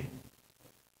duty.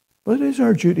 But it is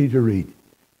our duty to read.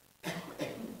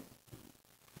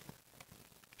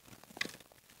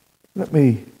 Let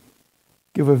me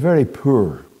give a very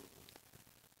poor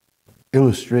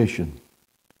illustration,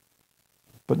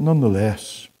 but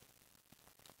nonetheless,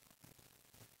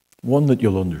 one that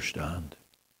you'll understand.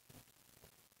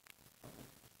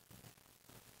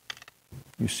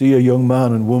 You see a young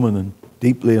man and woman and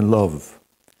deeply in love,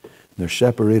 and they're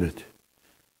separated.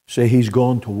 Say he's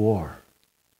gone to war.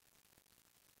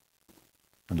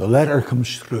 And the letter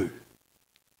comes through.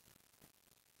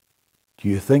 Do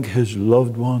you think his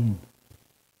loved one,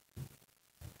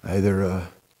 either a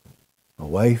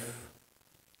wife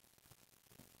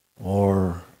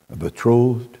or a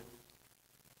betrothed,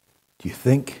 do you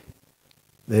think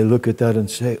they look at that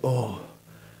and say, oh,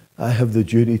 I have the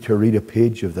duty to read a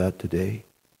page of that today?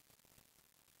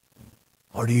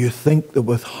 Or do you think that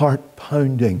with heart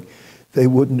pounding, they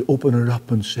wouldn't open it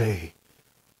up and say,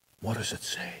 what does it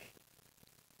say?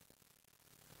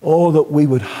 Oh, that we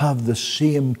would have the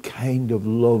same kind of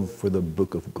love for the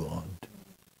book of God.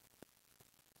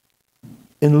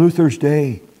 In Luther's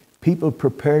day, people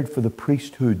prepared for the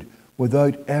priesthood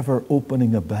without ever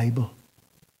opening a Bible.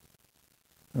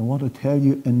 I want to tell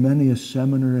you, in many a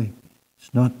seminary,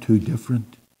 it's not too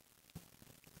different.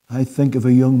 I think of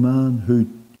a young man who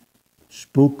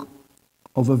spoke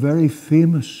of a very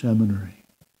famous seminary,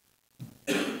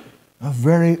 a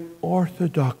very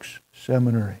orthodox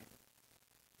seminary,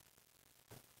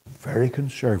 very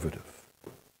conservative.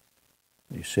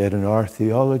 He said in our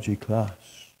theology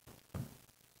class,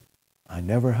 I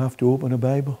never have to open a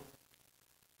Bible.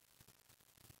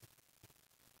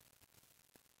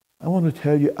 I want to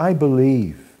tell you, I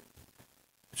believe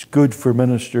it's good for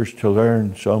ministers to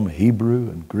learn some Hebrew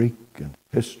and Greek and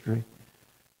history,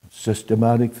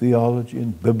 systematic theology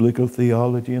and biblical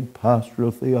theology and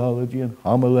pastoral theology and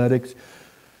homiletics,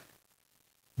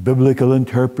 biblical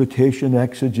interpretation,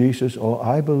 exegesis. Oh,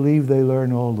 I believe they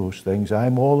learn all those things.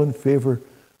 I'm all in favor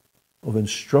of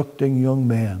instructing young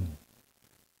men.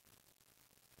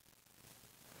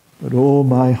 But oh,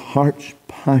 my heart's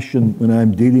passion when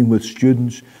I'm dealing with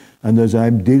students and as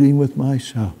I'm dealing with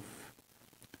myself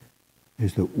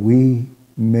is that we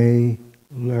may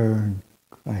learn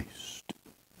Christ.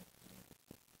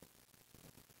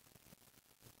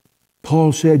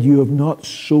 Paul said, you have not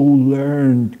so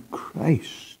learned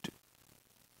Christ.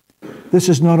 This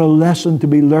is not a lesson to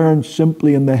be learned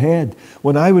simply in the head.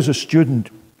 When I was a student,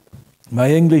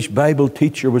 my English Bible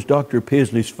teacher was Dr.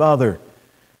 Paisley's father.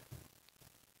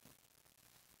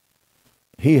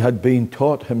 He had been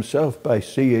taught himself by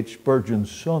C.H.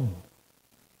 Spurgeon's son.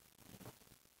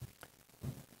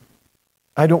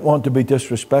 I don't want to be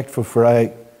disrespectful, for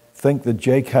I think that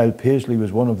J. Kyle Paisley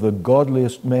was one of the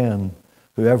godliest men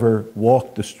who ever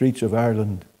walked the streets of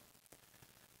Ireland.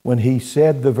 When he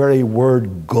said the very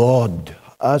word God,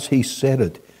 as he said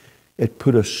it, it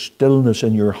put a stillness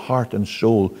in your heart and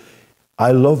soul.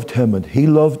 I loved him and he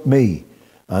loved me,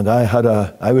 and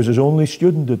I was his only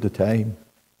student at the time.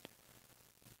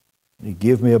 He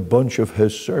gave me a bunch of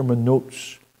his sermon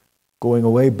notes going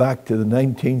away back to the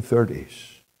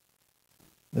 1930s.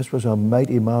 This was a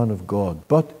mighty man of God.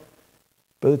 But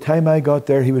by the time I got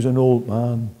there, he was an old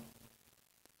man.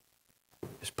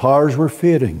 His powers were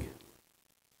fading.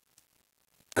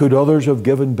 Could others have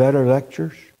given better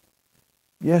lectures?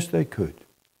 Yes, they could.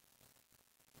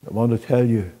 I want to tell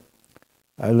you,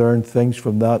 I learned things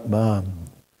from that man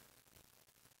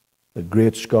that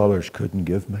great scholars couldn't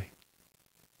give me.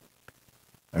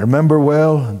 I remember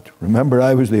well, and remember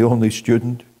I was the only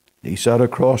student. He sat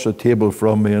across a table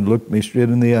from me and looked me straight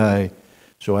in the eye,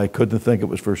 so I couldn't think it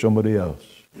was for somebody else.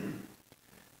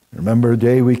 I remember a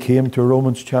day we came to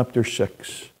Romans chapter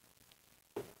 6.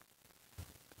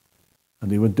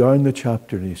 And he went down the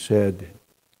chapter and he said,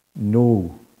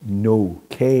 "No,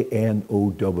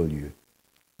 K-N-O-W,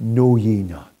 know ye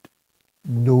not,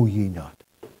 know ye not."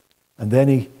 And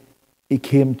then he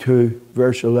came to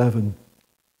verse 11,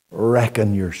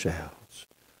 reckon yourselves,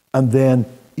 and then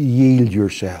yield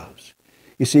yourselves.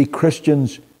 You see,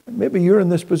 Christians, maybe you're in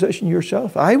this position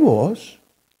yourself. I was.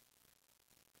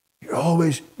 You're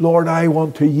always, Lord, I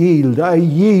want to yield, I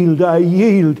yield, I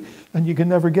yield, and you can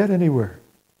never get anywhere.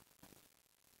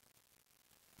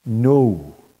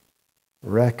 Know,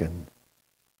 reckon,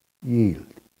 yield.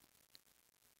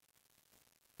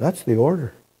 That's the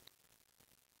order.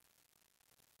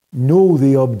 Know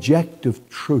the objective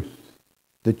truth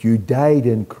that you died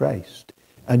in Christ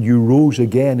and you rose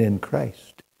again in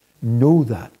Christ. Know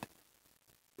that.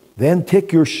 Then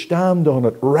take your stand on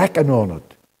it, reckon on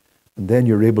it, and then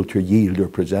you're able to yield or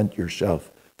present yourself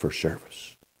for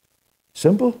service.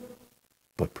 Simple,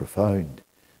 but profound.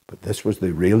 But this was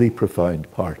the really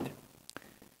profound part.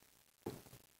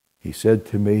 He said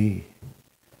to me,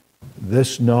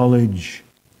 this knowledge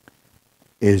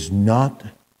is not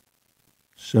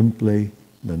simply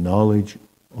the knowledge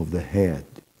of the head.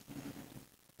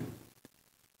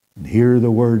 And here are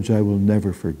the words I will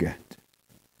never forget.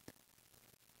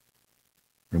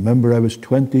 Remember, I was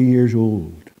 20 years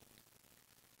old,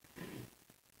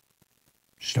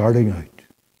 starting out.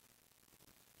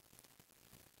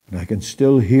 And I can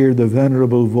still hear the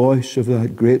venerable voice of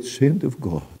that great saint of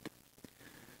God.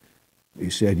 He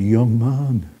said, young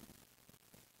man,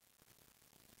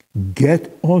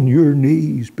 get on your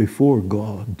knees before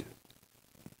God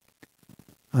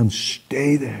and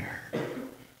stay there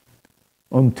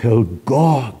until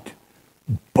God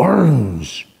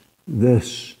burns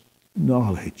this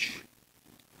knowledge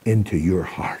into your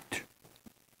heart.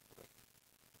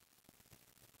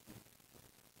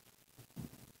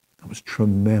 That was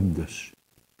tremendous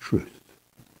truth.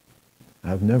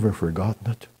 I've never forgotten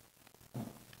it.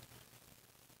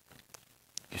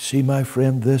 You see, my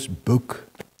friend, this book,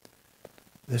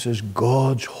 this is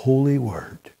God's holy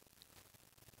word.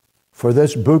 For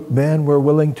this book, men were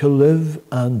willing to live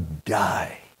and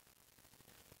die,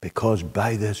 because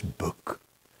by this book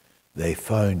they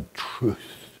found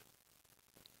truth,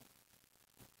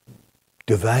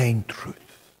 divine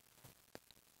truth.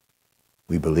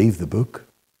 We believe the book.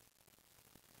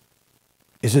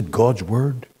 Is it God's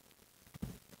word?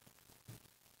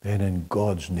 Then in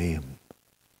God's name,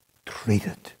 treat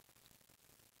it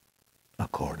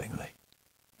accordingly.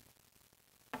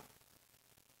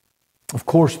 Of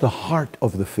course, the heart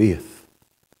of the faith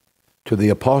to the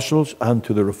apostles and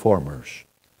to the reformers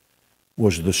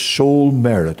was the sole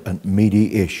merit and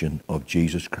mediation of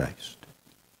Jesus Christ.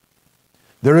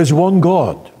 There is one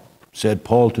God, said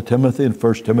Paul to Timothy in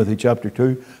 1 Timothy chapter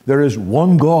 2. There is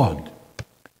one God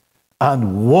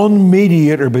and one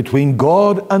mediator between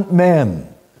God and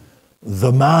men,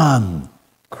 the man,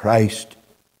 Christ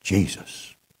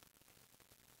Jesus.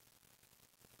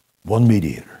 One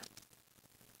mediator.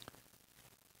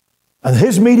 And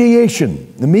his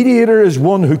mediation, the mediator is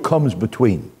one who comes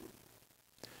between.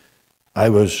 I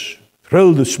was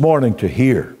thrilled this morning to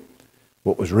hear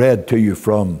what was read to you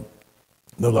from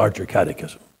the larger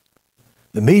catechism.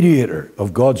 The mediator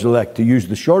of God's elect, to use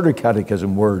the shorter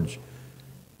catechism words,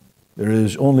 there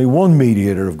is only one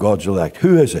mediator of God's elect.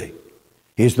 Who is he?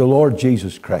 He is the Lord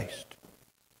Jesus Christ.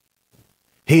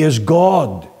 He is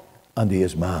God and he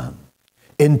is man,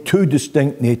 in two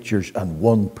distinct natures and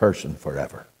one person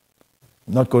forever.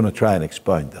 I'm not going to try and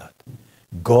expound that.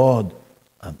 God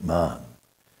and man.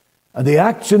 And he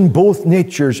acts in both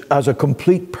natures as a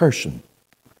complete person.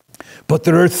 But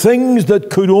there are things that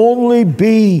could only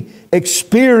be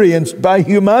experienced by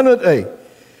humanity.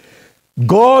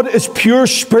 God is pure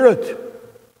spirit.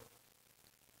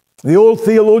 The old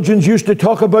theologians used to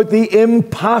talk about the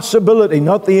impassibility,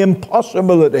 not the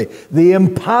impossibility, the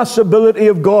impassibility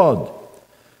of God.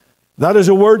 That is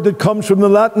a word that comes from the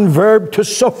Latin verb to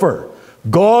suffer.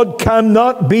 God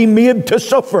cannot be made to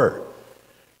suffer.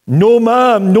 No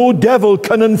man, no devil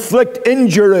can inflict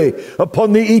injury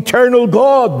upon the eternal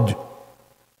God.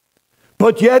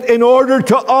 But yet, in order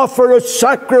to offer a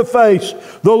sacrifice,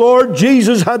 the Lord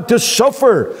Jesus had to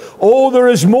suffer. Oh, there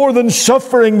is more than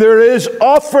suffering. There is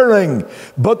offering.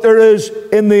 But there is,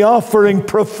 in the offering,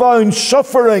 profound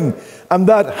suffering. And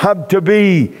that had to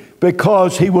be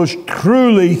because he was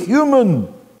truly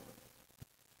human.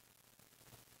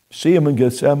 See him in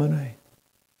Gethsemane.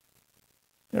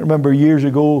 I remember years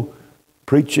ago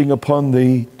preaching upon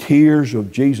the tears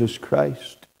of Jesus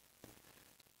Christ.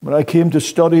 When I came to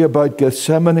study about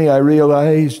Gethsemane, I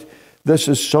realized this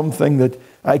is something that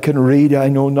I can read, I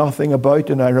know nothing about.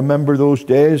 And I remember those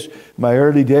days, my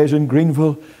early days in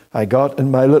Greenville, I got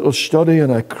in my little study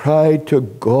and I cried to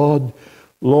God,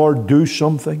 Lord, do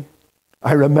something.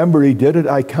 I remember he did it.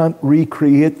 I can't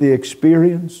recreate the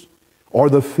experience or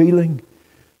the feeling.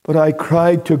 But I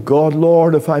cried to God,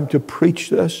 Lord, if I'm to preach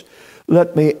this,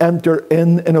 let me enter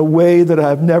in a way that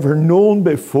I've never known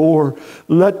before.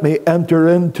 Let me enter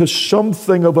into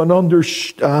something of an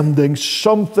understanding,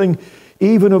 something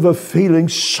even of a feeling,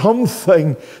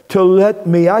 something to let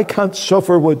me. I can't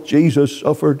suffer what Jesus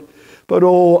suffered, but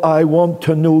oh, I want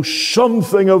to know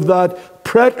something of that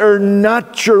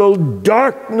preternatural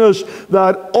darkness,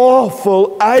 that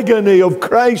awful agony of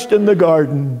Christ in the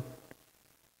garden.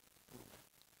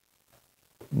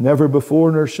 Never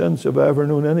before nor since have I ever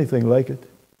known anything like it.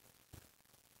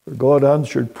 For God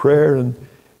answered prayer, and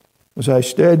as I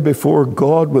stayed before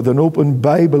God with an open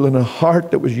Bible and a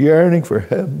heart that was yearning for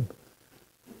Him,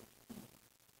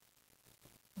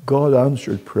 God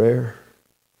answered prayer.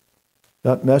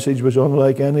 That message was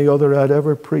unlike any other I'd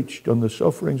ever preached on the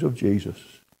sufferings of Jesus.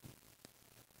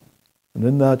 And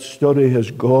in that study,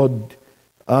 as God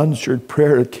answered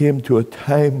prayer, it came to a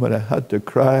time when I had to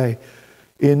cry,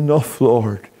 enough,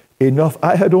 Lord, enough.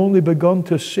 I had only begun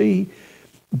to see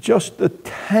just the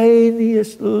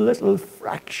tiniest little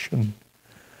fraction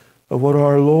of what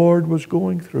our Lord was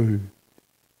going through.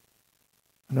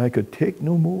 And I could take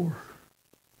no more.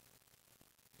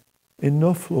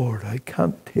 Enough, Lord, I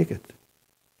can't take it.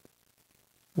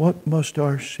 What must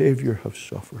our Savior have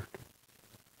suffered?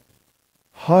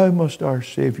 How must our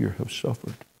Savior have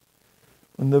suffered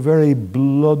when the very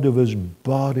blood of His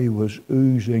body was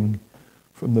oozing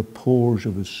from the pores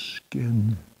of His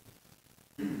skin?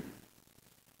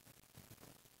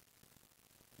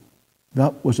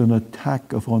 That was an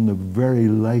attack upon the very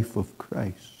life of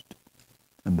Christ.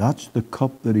 And that's the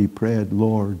cup that He prayed,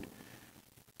 Lord,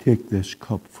 take this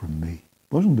cup from me.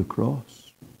 It wasn't the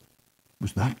cross. It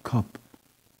was that cup.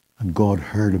 And God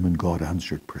heard Him and God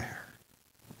answered prayer.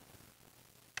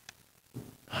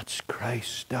 That's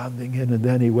Christ standing in, and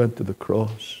then He went to the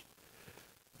cross.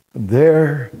 And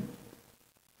there,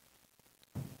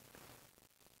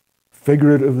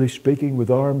 figuratively speaking, with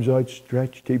arms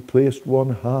outstretched, He placed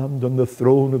one hand on the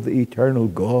throne of the eternal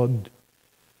God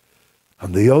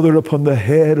and the other upon the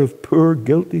head of poor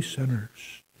guilty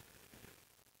sinners,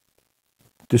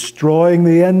 destroying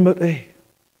the enmity,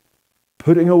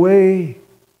 putting away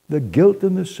the guilt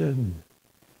and the sin.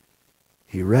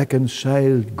 He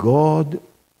reconciled God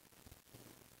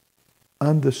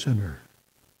and the sinner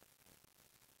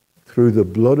through the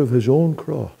blood of His own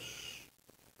cross.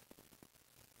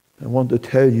 I want to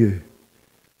tell you,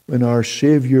 when our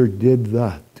Savior did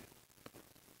that,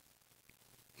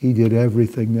 He did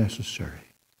everything necessary.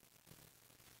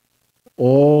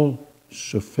 All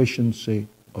sufficiency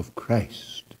of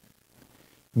Christ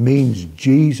means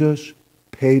Jesus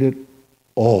paid it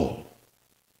all.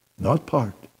 Not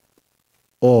part.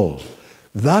 All.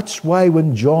 That's why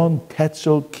when John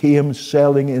Tetzel came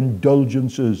selling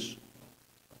indulgences,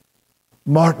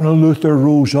 Martin Luther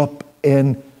rose up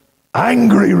in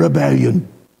angry rebellion.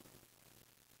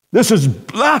 This is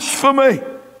blasphemy.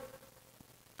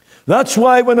 That's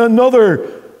why when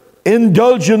another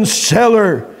indulgence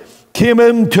seller came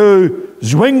into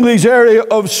Zwingli's area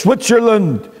of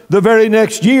Switzerland the very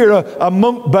next year, a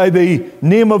monk by the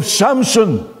name of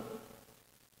Samson,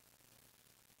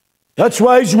 that's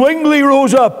why Zwingli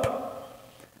rose up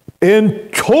in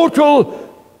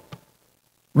total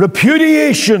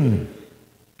repudiation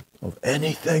of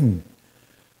anything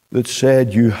that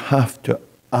said you have to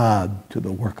add to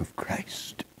the work of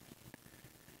Christ.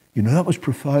 You know, that was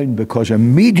profound, because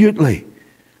immediately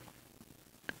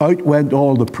out went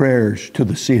all the prayers to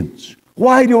the saints.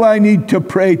 Why do I need to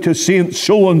pray to Saint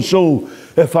so-and-so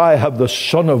if I have the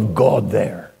Son of God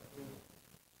there?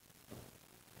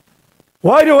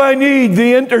 Why do I need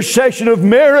the intercession of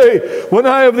Mary when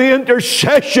I have the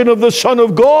intercession of the Son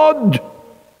of God?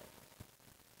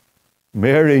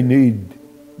 Mary needed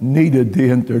needed the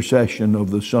intercession of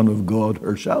the Son of God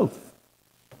herself.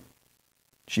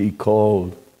 She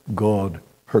called God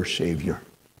her Savior.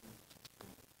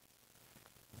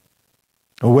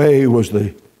 Away was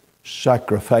the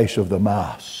sacrifice of the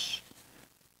Mass.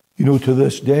 You know, to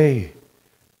this day,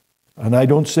 and I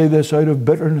don't say this out of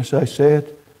bitterness, I say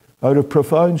it out of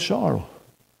profound sorrow,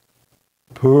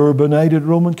 poor benighted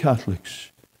Roman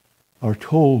Catholics are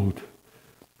told,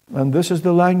 and this is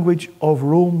the language of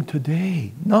Rome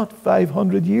today, not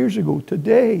 500 years ago,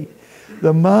 today,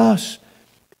 the Mass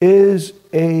is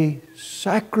a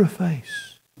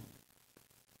sacrifice.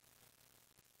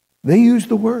 They use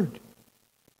the word.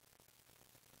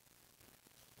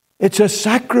 It's a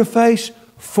sacrifice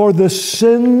for the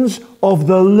sins of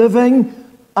the living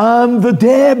and the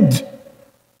dead.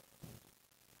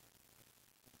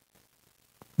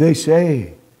 They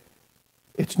say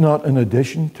it's not an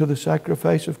addition to the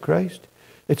sacrifice of Christ.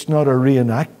 It's not a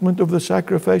reenactment of the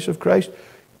sacrifice of Christ.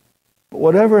 But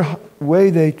whatever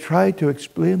way they try to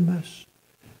explain this,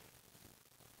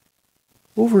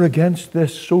 over against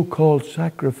this so-called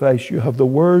sacrifice, you have the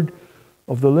Word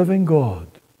of the living God.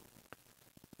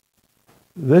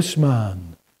 This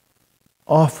man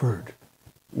offered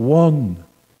one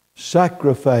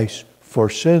sacrifice for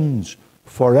sins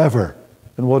forever.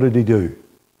 And what did he do?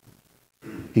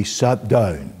 He sat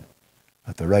down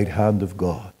at the right hand of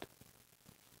God.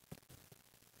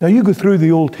 Now you go through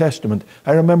the Old Testament.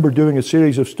 I remember doing a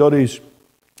series of studies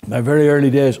in my very early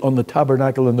days on the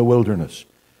tabernacle in the wilderness.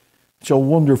 It's a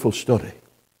wonderful study.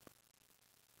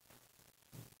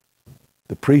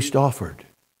 The priest offered.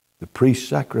 The priest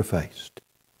sacrificed.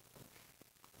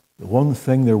 The one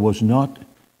thing there was not,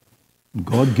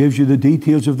 God gives you the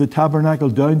details of the tabernacle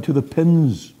down to the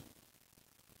pins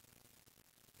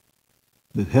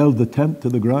that held the tent to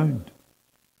the ground.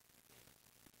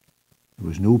 There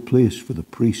was no place for the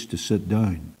priest to sit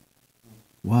down.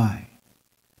 Why?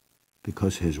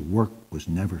 Because his work was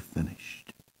never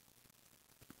finished.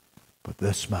 But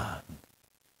this man,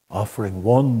 offering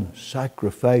one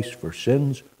sacrifice for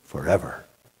sins forever,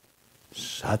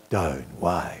 sat down.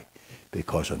 Why?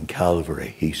 Because on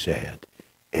Calvary he said,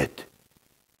 "It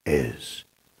is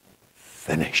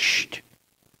finished."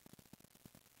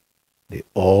 The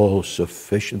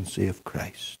all-sufficiency of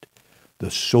Christ,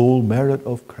 the sole merit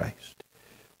of Christ.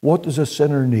 What does a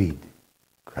sinner need?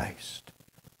 Christ.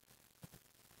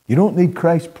 You don't need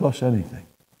Christ plus anything.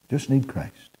 Just need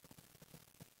Christ.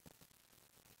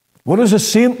 What does a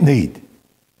saint need?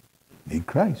 Need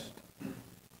Christ.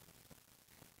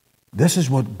 This is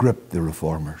what gripped the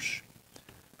Reformers.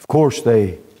 Of course,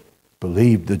 they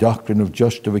believed the doctrine of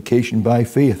justification by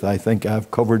faith. I think I've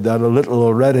covered that a little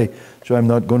already, so I'm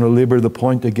not going to labor the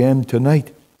point again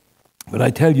tonight. But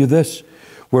I tell you this,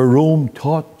 where Rome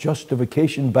taught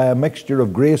justification by a mixture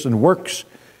of grace and works,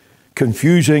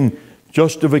 confusing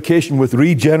justification with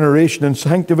regeneration and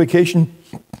sanctification,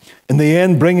 in the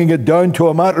end bringing it down to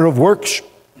a matter of works,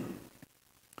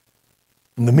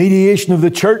 and the mediation of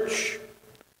the church,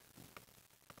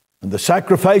 and the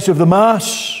sacrifice of the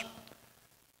Mass,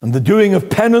 and the doing of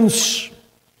penance.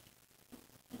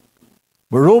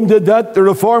 Where Rome did that, the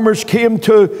Reformers came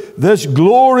to this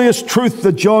glorious truth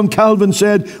that John Calvin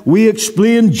said, we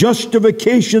explain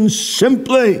justification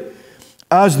simply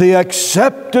as the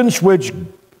acceptance with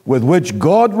which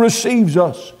God receives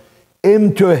us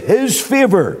into His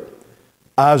favor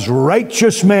as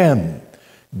righteous men.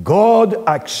 God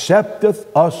accepteth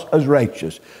us as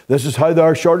righteous. This is how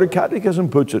our Shorter Catechism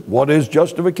puts it. What is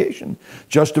justification?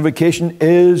 Justification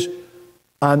is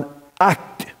an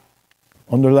act.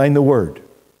 Underline the word.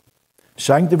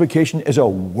 Sanctification is a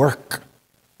work.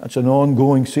 That's an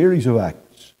ongoing series of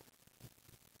acts.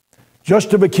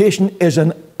 Justification is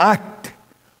an act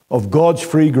of God's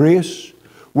free grace,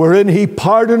 wherein He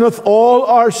pardoneth all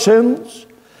our sins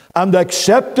and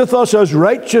accepteth us as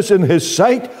righteous in His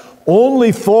sight,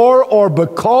 only for or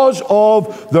because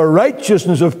of the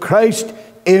righteousness of Christ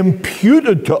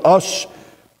imputed to us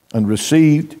and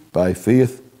received by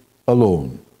faith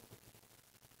alone.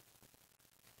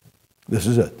 This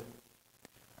is it.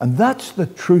 And that's the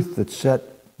truth that set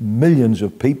millions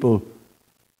of people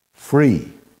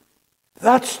free.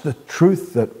 That's the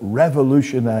truth that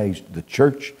revolutionized the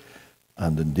church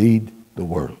and indeed the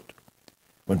world.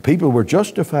 When people were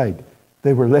justified,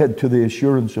 they were led to the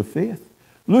assurance of faith.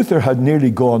 Luther had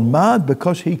nearly gone mad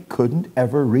because he couldn't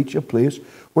ever reach a place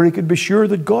where he could be sure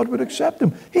that God would accept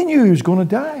him. He knew he was going to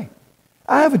die.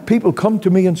 I have had people come to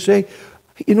me and say,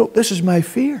 you know, this is my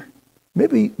fear.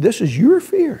 Maybe this is your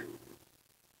fear.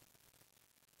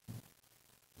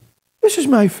 This is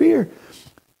my fear.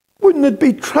 Wouldn't it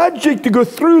be tragic to go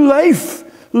through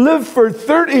life live for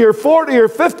 30 or 40 or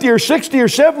 50 or 60 or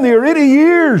 70 or 80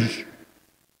 years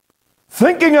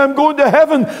thinking I'm going to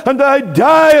heaven, and I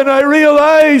die and I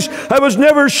realize I was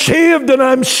never saved and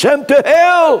I'm sent to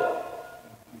hell.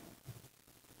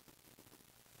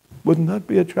 Wouldn't that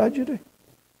be a tragedy?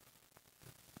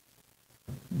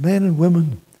 Men and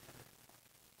women,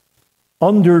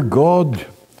 under God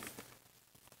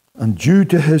and due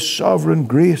to His sovereign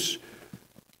grace,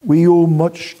 we owe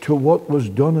much to what was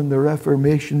done in the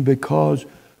Reformation, because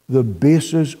the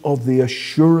basis of the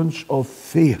assurance of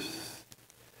faith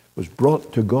was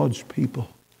brought to God's people.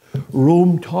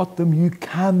 Rome taught them you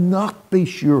cannot be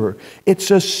sure.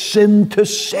 It's a sin to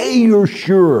say you're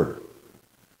sure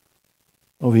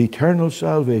of eternal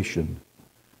salvation.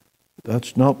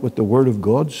 That's not what the Word of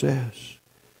God says.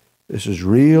 This is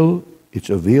real, it's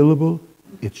available,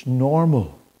 it's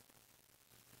normal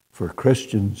for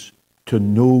Christians to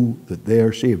know that they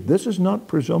are saved. This is not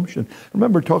presumption. I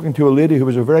remember talking to a lady who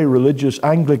was a very religious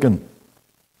Anglican,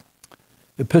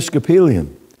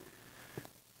 Episcopalian.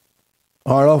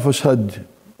 Our office had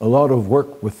a lot of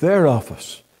work with their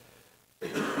office.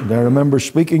 And I remember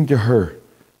speaking to her.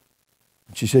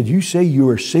 She said, "You say you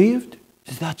are saved?"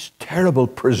 I said, "That's terrible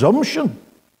presumption."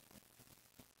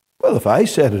 Well, if I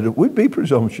said it, it would be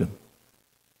presumption.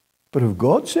 But if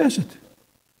God says it,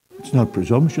 it's not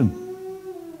presumption,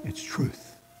 it's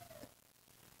truth.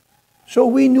 So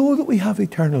we know that we have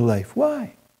eternal life.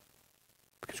 Why?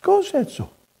 Because God said so.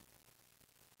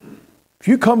 If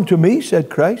you come to me, said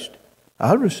Christ,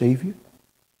 I'll receive you.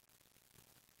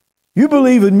 You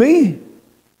believe in me.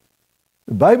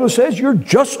 The Bible says you're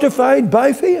justified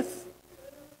by faith.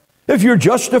 If you're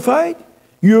justified,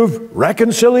 you have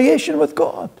reconciliation with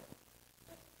God.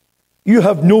 You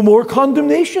have no more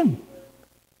condemnation.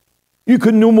 You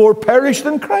can no more perish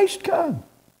than Christ can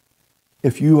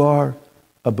if you are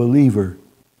a believer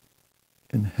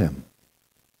in Him.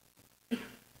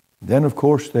 Then, of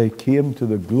course, they came to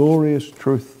the glorious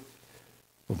truth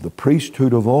of the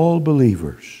priesthood of all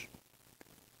believers.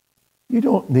 You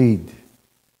don't need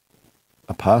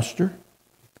a pastor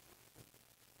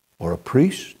or a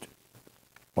priest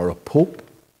or a pope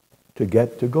to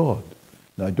get to God.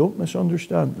 Now, don't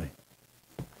misunderstand me.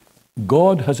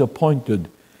 God has appointed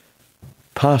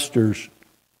pastors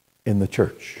in the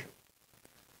church.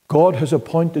 God has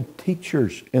appointed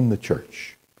teachers in the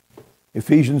church.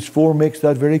 Ephesians 4 makes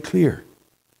that very clear.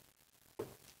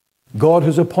 God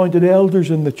has appointed elders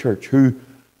in the church who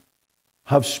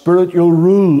have spiritual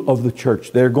rule of the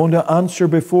church. They're going to answer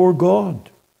before God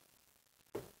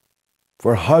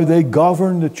for how they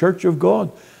govern the church of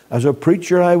God. As a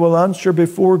preacher, I will answer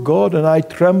before God, and I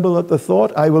tremble at the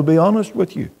thought. I will be honest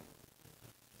with you.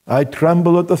 I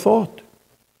tremble at the thought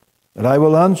that I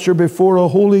will answer before a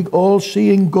holy,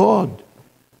 all-seeing God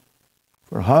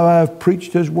for how I have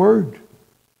preached His word,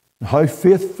 how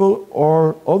faithful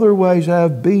or otherwise I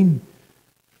have been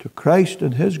to Christ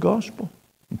and His gospel,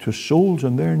 and to souls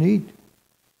in their need.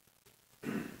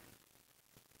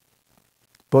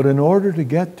 But in order to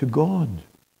get to God,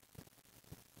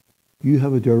 you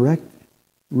have a direct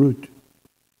route.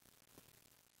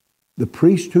 The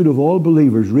priesthood of all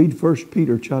believers. Read 1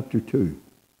 Peter chapter 2.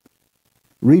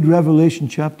 Read Revelation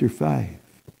chapter 5.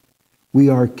 We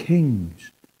are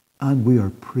kings and we are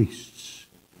priests.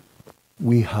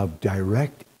 We have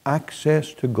direct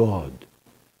access to God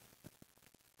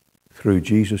through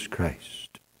Jesus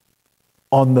Christ.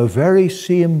 On the very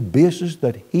same basis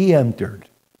that He entered,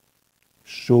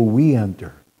 so we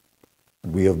enter.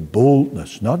 And we have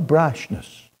boldness, not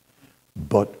brashness,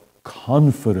 but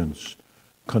confidence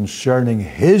concerning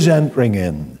His entering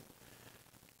in,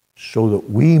 so that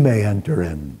we may enter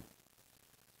in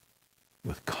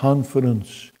with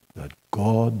confidence that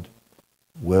God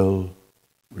will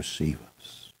receive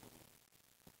us.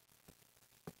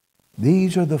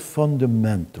 These are the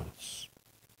fundamentals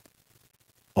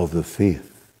of the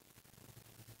faith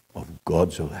of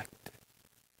God's elect.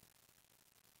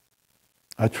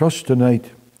 I trust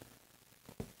tonight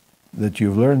that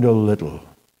you've learned a little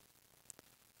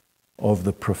of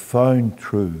the profound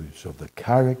truths of the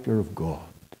character of God,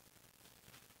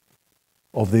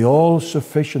 of the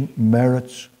all-sufficient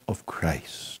merits of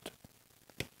Christ,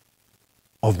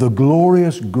 of the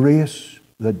glorious grace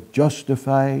that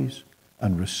justifies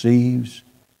and receives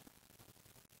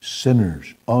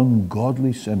sinners,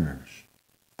 ungodly sinners,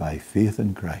 by faith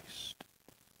in Christ,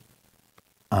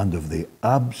 and of the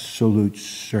absolute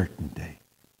certainty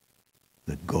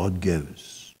that God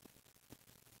gives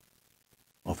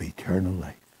of eternal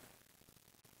life.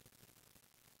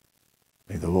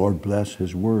 May the Lord bless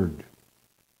His word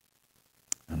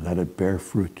and let it bear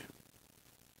fruit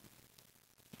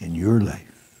in your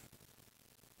life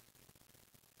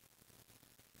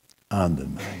hand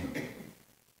in mine.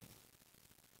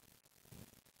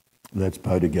 Let's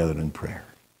bow together in prayer.